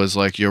Scott was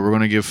like, yo, we're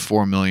going to give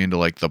 $4 million to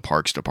like the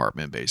parks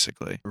department,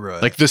 basically.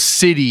 Right. Like the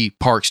city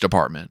parks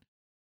department.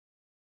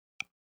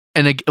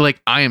 And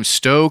like, I am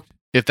stoked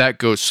if that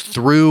goes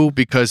through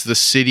because the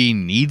city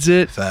needs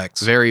it.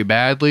 Facts. Very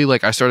badly.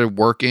 Like I started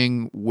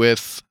working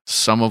with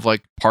some of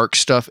like park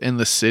stuff in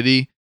the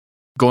city,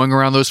 going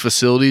around those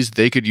facilities.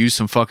 They could use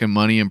some fucking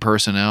money and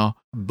personnel.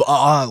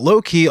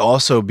 Low key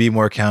also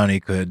Beemore County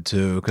could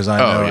too. Because I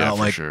know out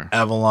like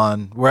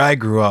Avalon, where I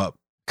grew up,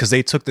 because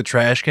they took the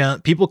trash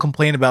can. People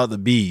complain about the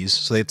bees,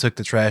 so they took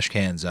the trash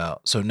cans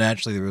out. So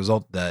naturally, the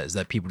result of that is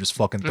that people just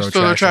fucking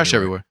throw trash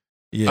everywhere.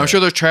 Yeah. I'm sure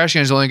those trash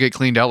cans only get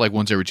cleaned out like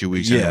once every 2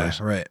 weeks. Yeah,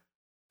 anyways. right.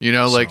 You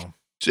know, like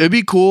it'd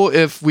be cool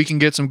if we can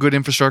get some good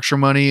infrastructure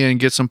money and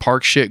get some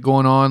park shit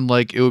going on.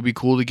 Like it would be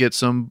cool to get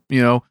some,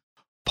 you know,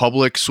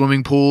 public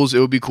swimming pools. It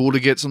would be cool to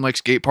get some like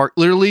skate park.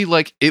 Literally,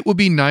 like it would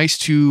be nice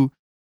to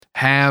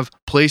have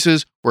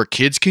places where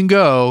kids can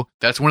go.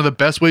 That's one of the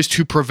best ways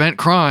to prevent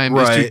crime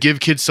is to give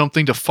kids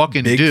something to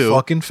fucking do. Big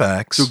fucking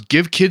facts. So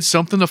give kids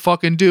something to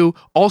fucking do.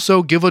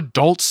 Also give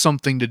adults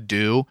something to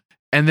do.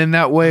 And then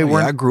that way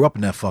I grew up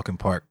in that fucking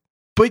park.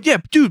 But yeah,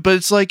 dude, but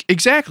it's like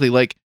exactly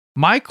like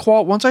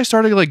once I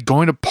started like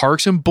going to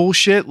parks and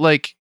bullshit,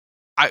 like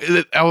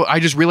I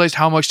just realized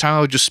how much time I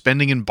was just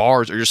spending in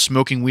bars or just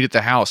smoking weed at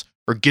the house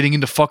or getting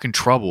into fucking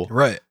trouble.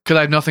 Right. Because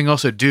I have nothing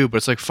else to do. But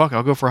it's like, fuck,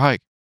 I'll go for a hike.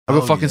 I'll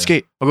go fucking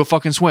skate. I'll go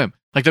fucking swim.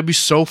 Like that'd be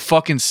so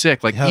fucking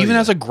sick. Like even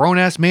as a grown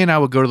ass man, I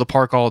would go to the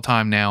park all the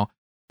time now.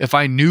 If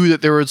I knew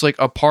that there was like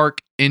a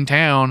park in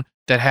town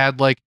that had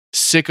like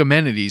sick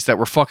amenities that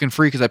were fucking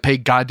free because I pay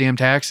goddamn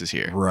taxes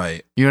here.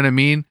 Right. You know what I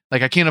mean?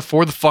 Like I can't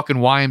afford the fucking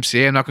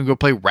YMCA. I'm not gonna go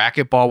play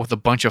racquetball with a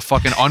bunch of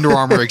fucking Under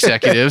Armour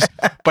executives,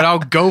 but I'll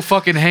go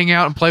fucking hang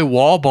out and play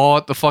wall ball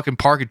at the fucking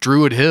park at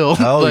Druid Hill.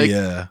 Hell like,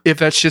 yeah. If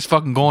that shit's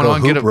fucking going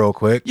on, get it real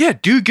quick. Yeah,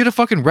 dude, get a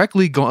fucking rec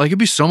league going. Like it'd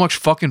be so much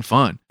fucking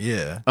fun.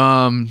 Yeah.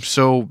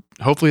 So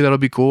hopefully that'll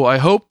be cool. I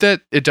hope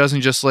that it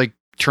doesn't just like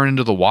turn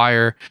into The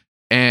Wire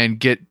and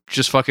get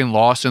just fucking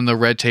lost in the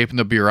red tape and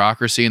the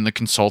bureaucracy and the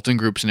consulting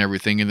groups and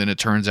everything. And then it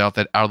turns out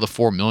that out of the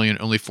 4 million,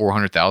 only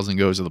 400,000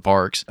 goes to the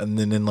parks. And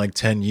then in like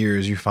 10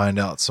 years, you find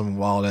out some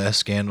wild ass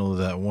scandal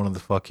that one of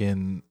the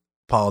fucking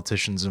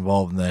politicians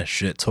involved in that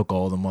shit took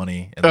all the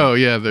money. And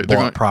they're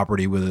bought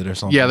property with it or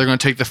something. Yeah, they're going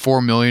to take the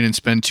 4 million and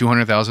spend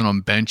 200,000 on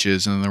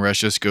benches, and then the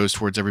rest just goes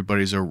towards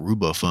everybody's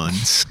Aruba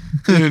funds.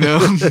 You know,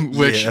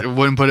 which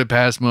wouldn't put it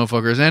past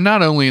motherfuckers. And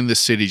not only in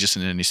this city, just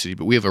in any city,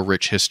 but we have a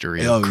rich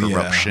history of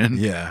corruption.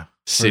 Yeah.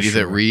 City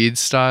that reads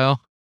style.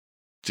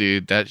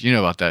 Dude, that you know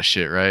about that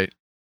shit, right?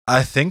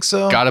 I think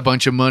so. Got a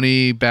bunch of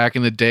money back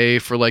in the day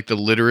for like the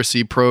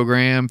literacy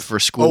program for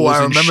schools. Oh,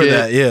 I remember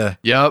that. Yeah.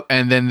 Yep.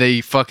 And then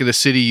the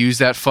city used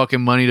that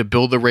fucking money to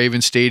build the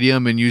Raven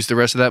Stadium and use the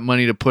rest of that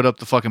money to put up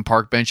the fucking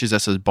park benches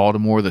that says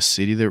Baltimore, the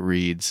city that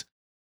reads.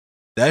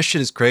 That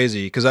shit is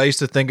crazy because I used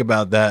to think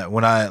about that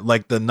when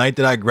the night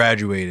that I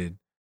graduated,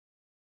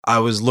 I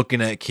was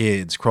looking at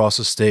kids cross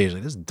the stage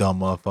like this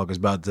dumb motherfucker's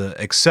about to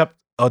accept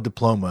a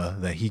diploma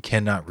that he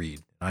cannot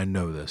read. I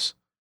know this.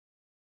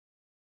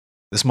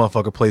 This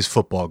motherfucker plays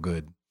football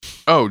good.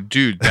 Oh,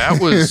 dude, that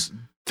was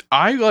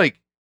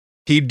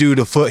He'd do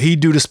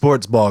the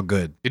sports ball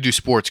good. He'd do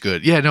sports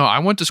good. Yeah, no, I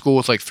went to school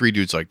with like 3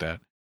 dudes like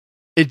that.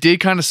 It did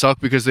kind of suck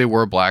because they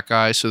were black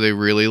guys, so they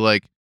really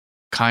like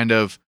kind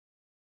of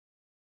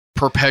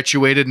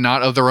perpetuated,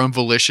 not of their own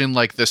volition,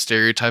 like the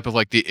stereotype of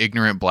like the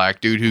ignorant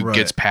black dude who Right.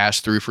 gets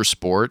passed through for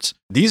sports.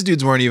 These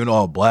dudes weren't even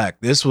all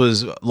black. This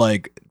was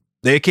like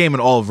they came in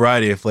all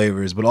variety of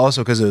flavors, but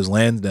also because it was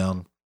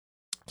Lansdowne.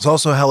 It's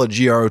also hella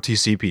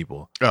GROTC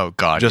people. Oh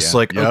God, Just yeah.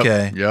 like, Yep,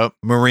 okay. yep.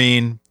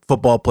 Marine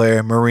football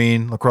player,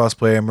 Marine lacrosse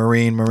player,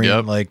 Marine,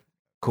 Yep. like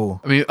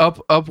cool. I mean, up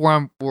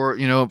where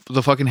you know,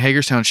 the fucking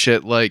Hagerstown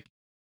shit, like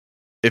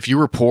if you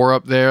were poor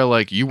up there,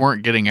 like you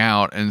weren't getting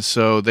out, and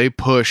so they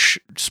push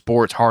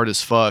sports hard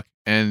as fuck.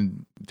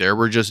 And there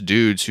were just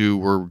dudes who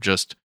were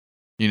just,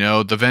 you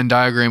know, the Venn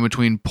diagram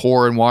between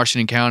poor in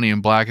Washington County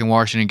and black in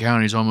Washington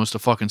County is almost a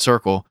fucking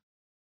circle.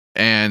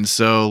 And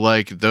so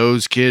like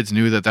those kids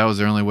knew that was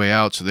their only way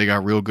out, so they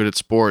got real good at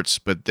sports,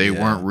 but they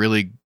Yeah. weren't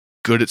really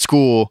good at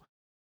school.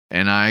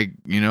 And I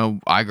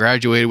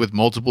graduated with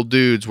multiple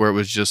dudes where it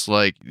was just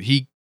like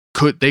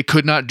they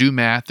could not do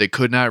math, they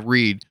could not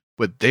read,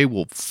 but they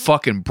will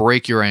fucking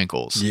break your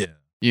ankles. Yeah.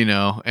 You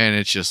know, and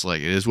it's just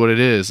like, it is what it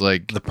is.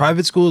 Like, The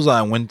private schools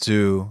I went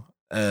to,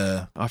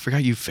 I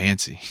forgot you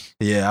fancy.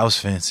 yeah, I was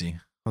fancy.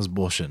 I was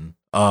bullshitting.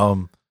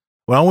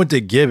 When I went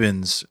to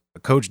Gibbons,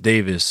 Coach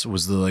Davis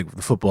was the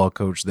football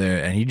coach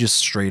there, and he just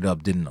straight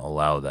up didn't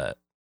allow that.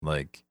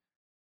 Like,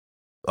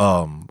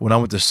 when I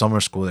went to summer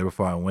school there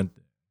before I went,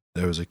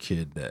 there was a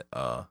kid that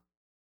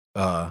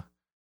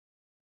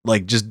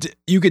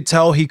you could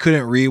tell he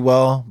couldn't read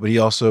well, but he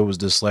also was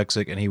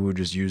dyslexic, and he would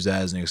just use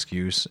that as an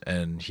excuse,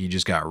 and he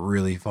just got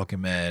really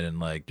fucking mad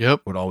and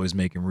Yep. would always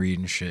make him read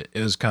and shit.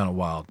 It was kind of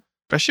wild.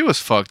 That shit was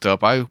fucked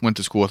up. I went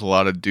to school with a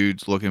lot of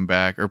dudes looking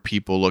back, or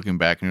people looking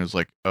back, and it was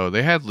like, oh,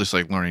 they had just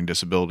like learning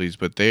disabilities,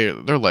 but their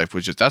life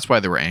was just, that's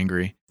why they were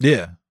angry.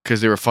 Yeah.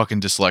 Because they were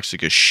fucking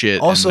dyslexic as shit.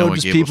 and Also, no one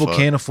just gave a people fuck.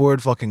 can't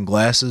afford fucking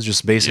glasses,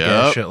 just basic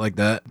ass Yep. shit like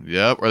that.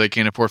 Yep, or they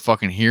can't afford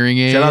fucking hearing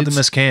aids. Shout out to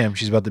Miss Cam.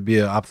 She's about to be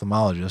an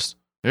ophthalmologist.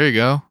 There you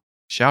go.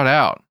 Shout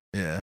out.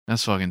 Yeah.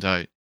 That's fucking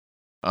tight.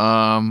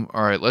 All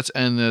right, let's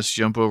end this,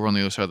 jump over on the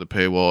other side of the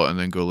paywall, and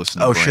then go listen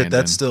to Oh, Brandon. shit.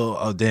 That's still.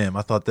 Oh, damn.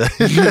 I thought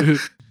that.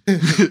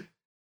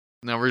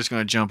 Now we're just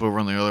gonna jump over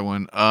on the other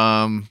one.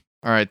 All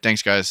right,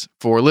 thanks guys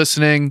for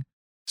listening.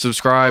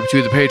 Subscribe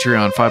to the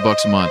Patreon,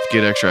 $5 a month.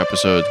 Get extra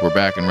episodes. We're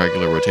back in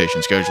regular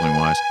rotation, scheduling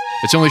wise.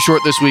 It's only short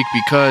this week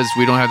because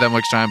we don't have that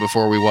much time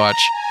before we watch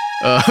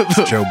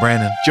Joe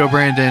Brandon. Joe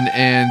Brandon,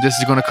 and this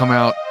is going to come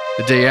out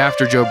the day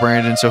after Joe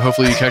Brandon. So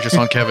hopefully you catch us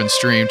on Kevin's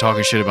stream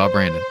talking shit about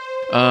Brandon.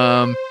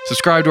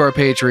 Subscribe to our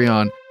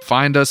Patreon.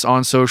 Find us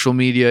on social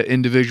media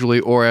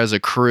individually or as a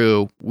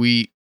crew.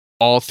 We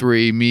all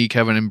three, me,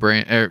 Kevin, and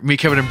Brandon, me,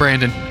 Kevin,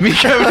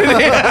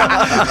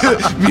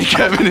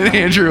 and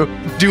Andrew,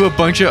 do a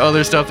bunch of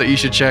other stuff that you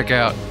should check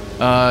out.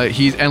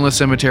 He's Endless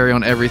Cemetery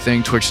on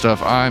everything, Twitch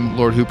stuff. I'm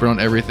Lord Hooper on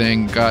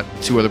everything. Got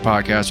 2 other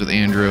podcasts with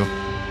Andrew.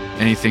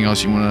 Anything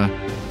else you want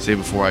to say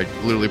before I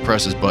literally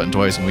press this button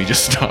twice and we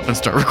just stop and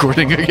start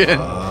recording again?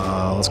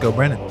 Let's go,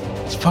 Brandon.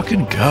 Let's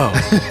fucking go.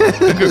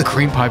 Let's go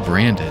cream pie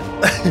Brandon.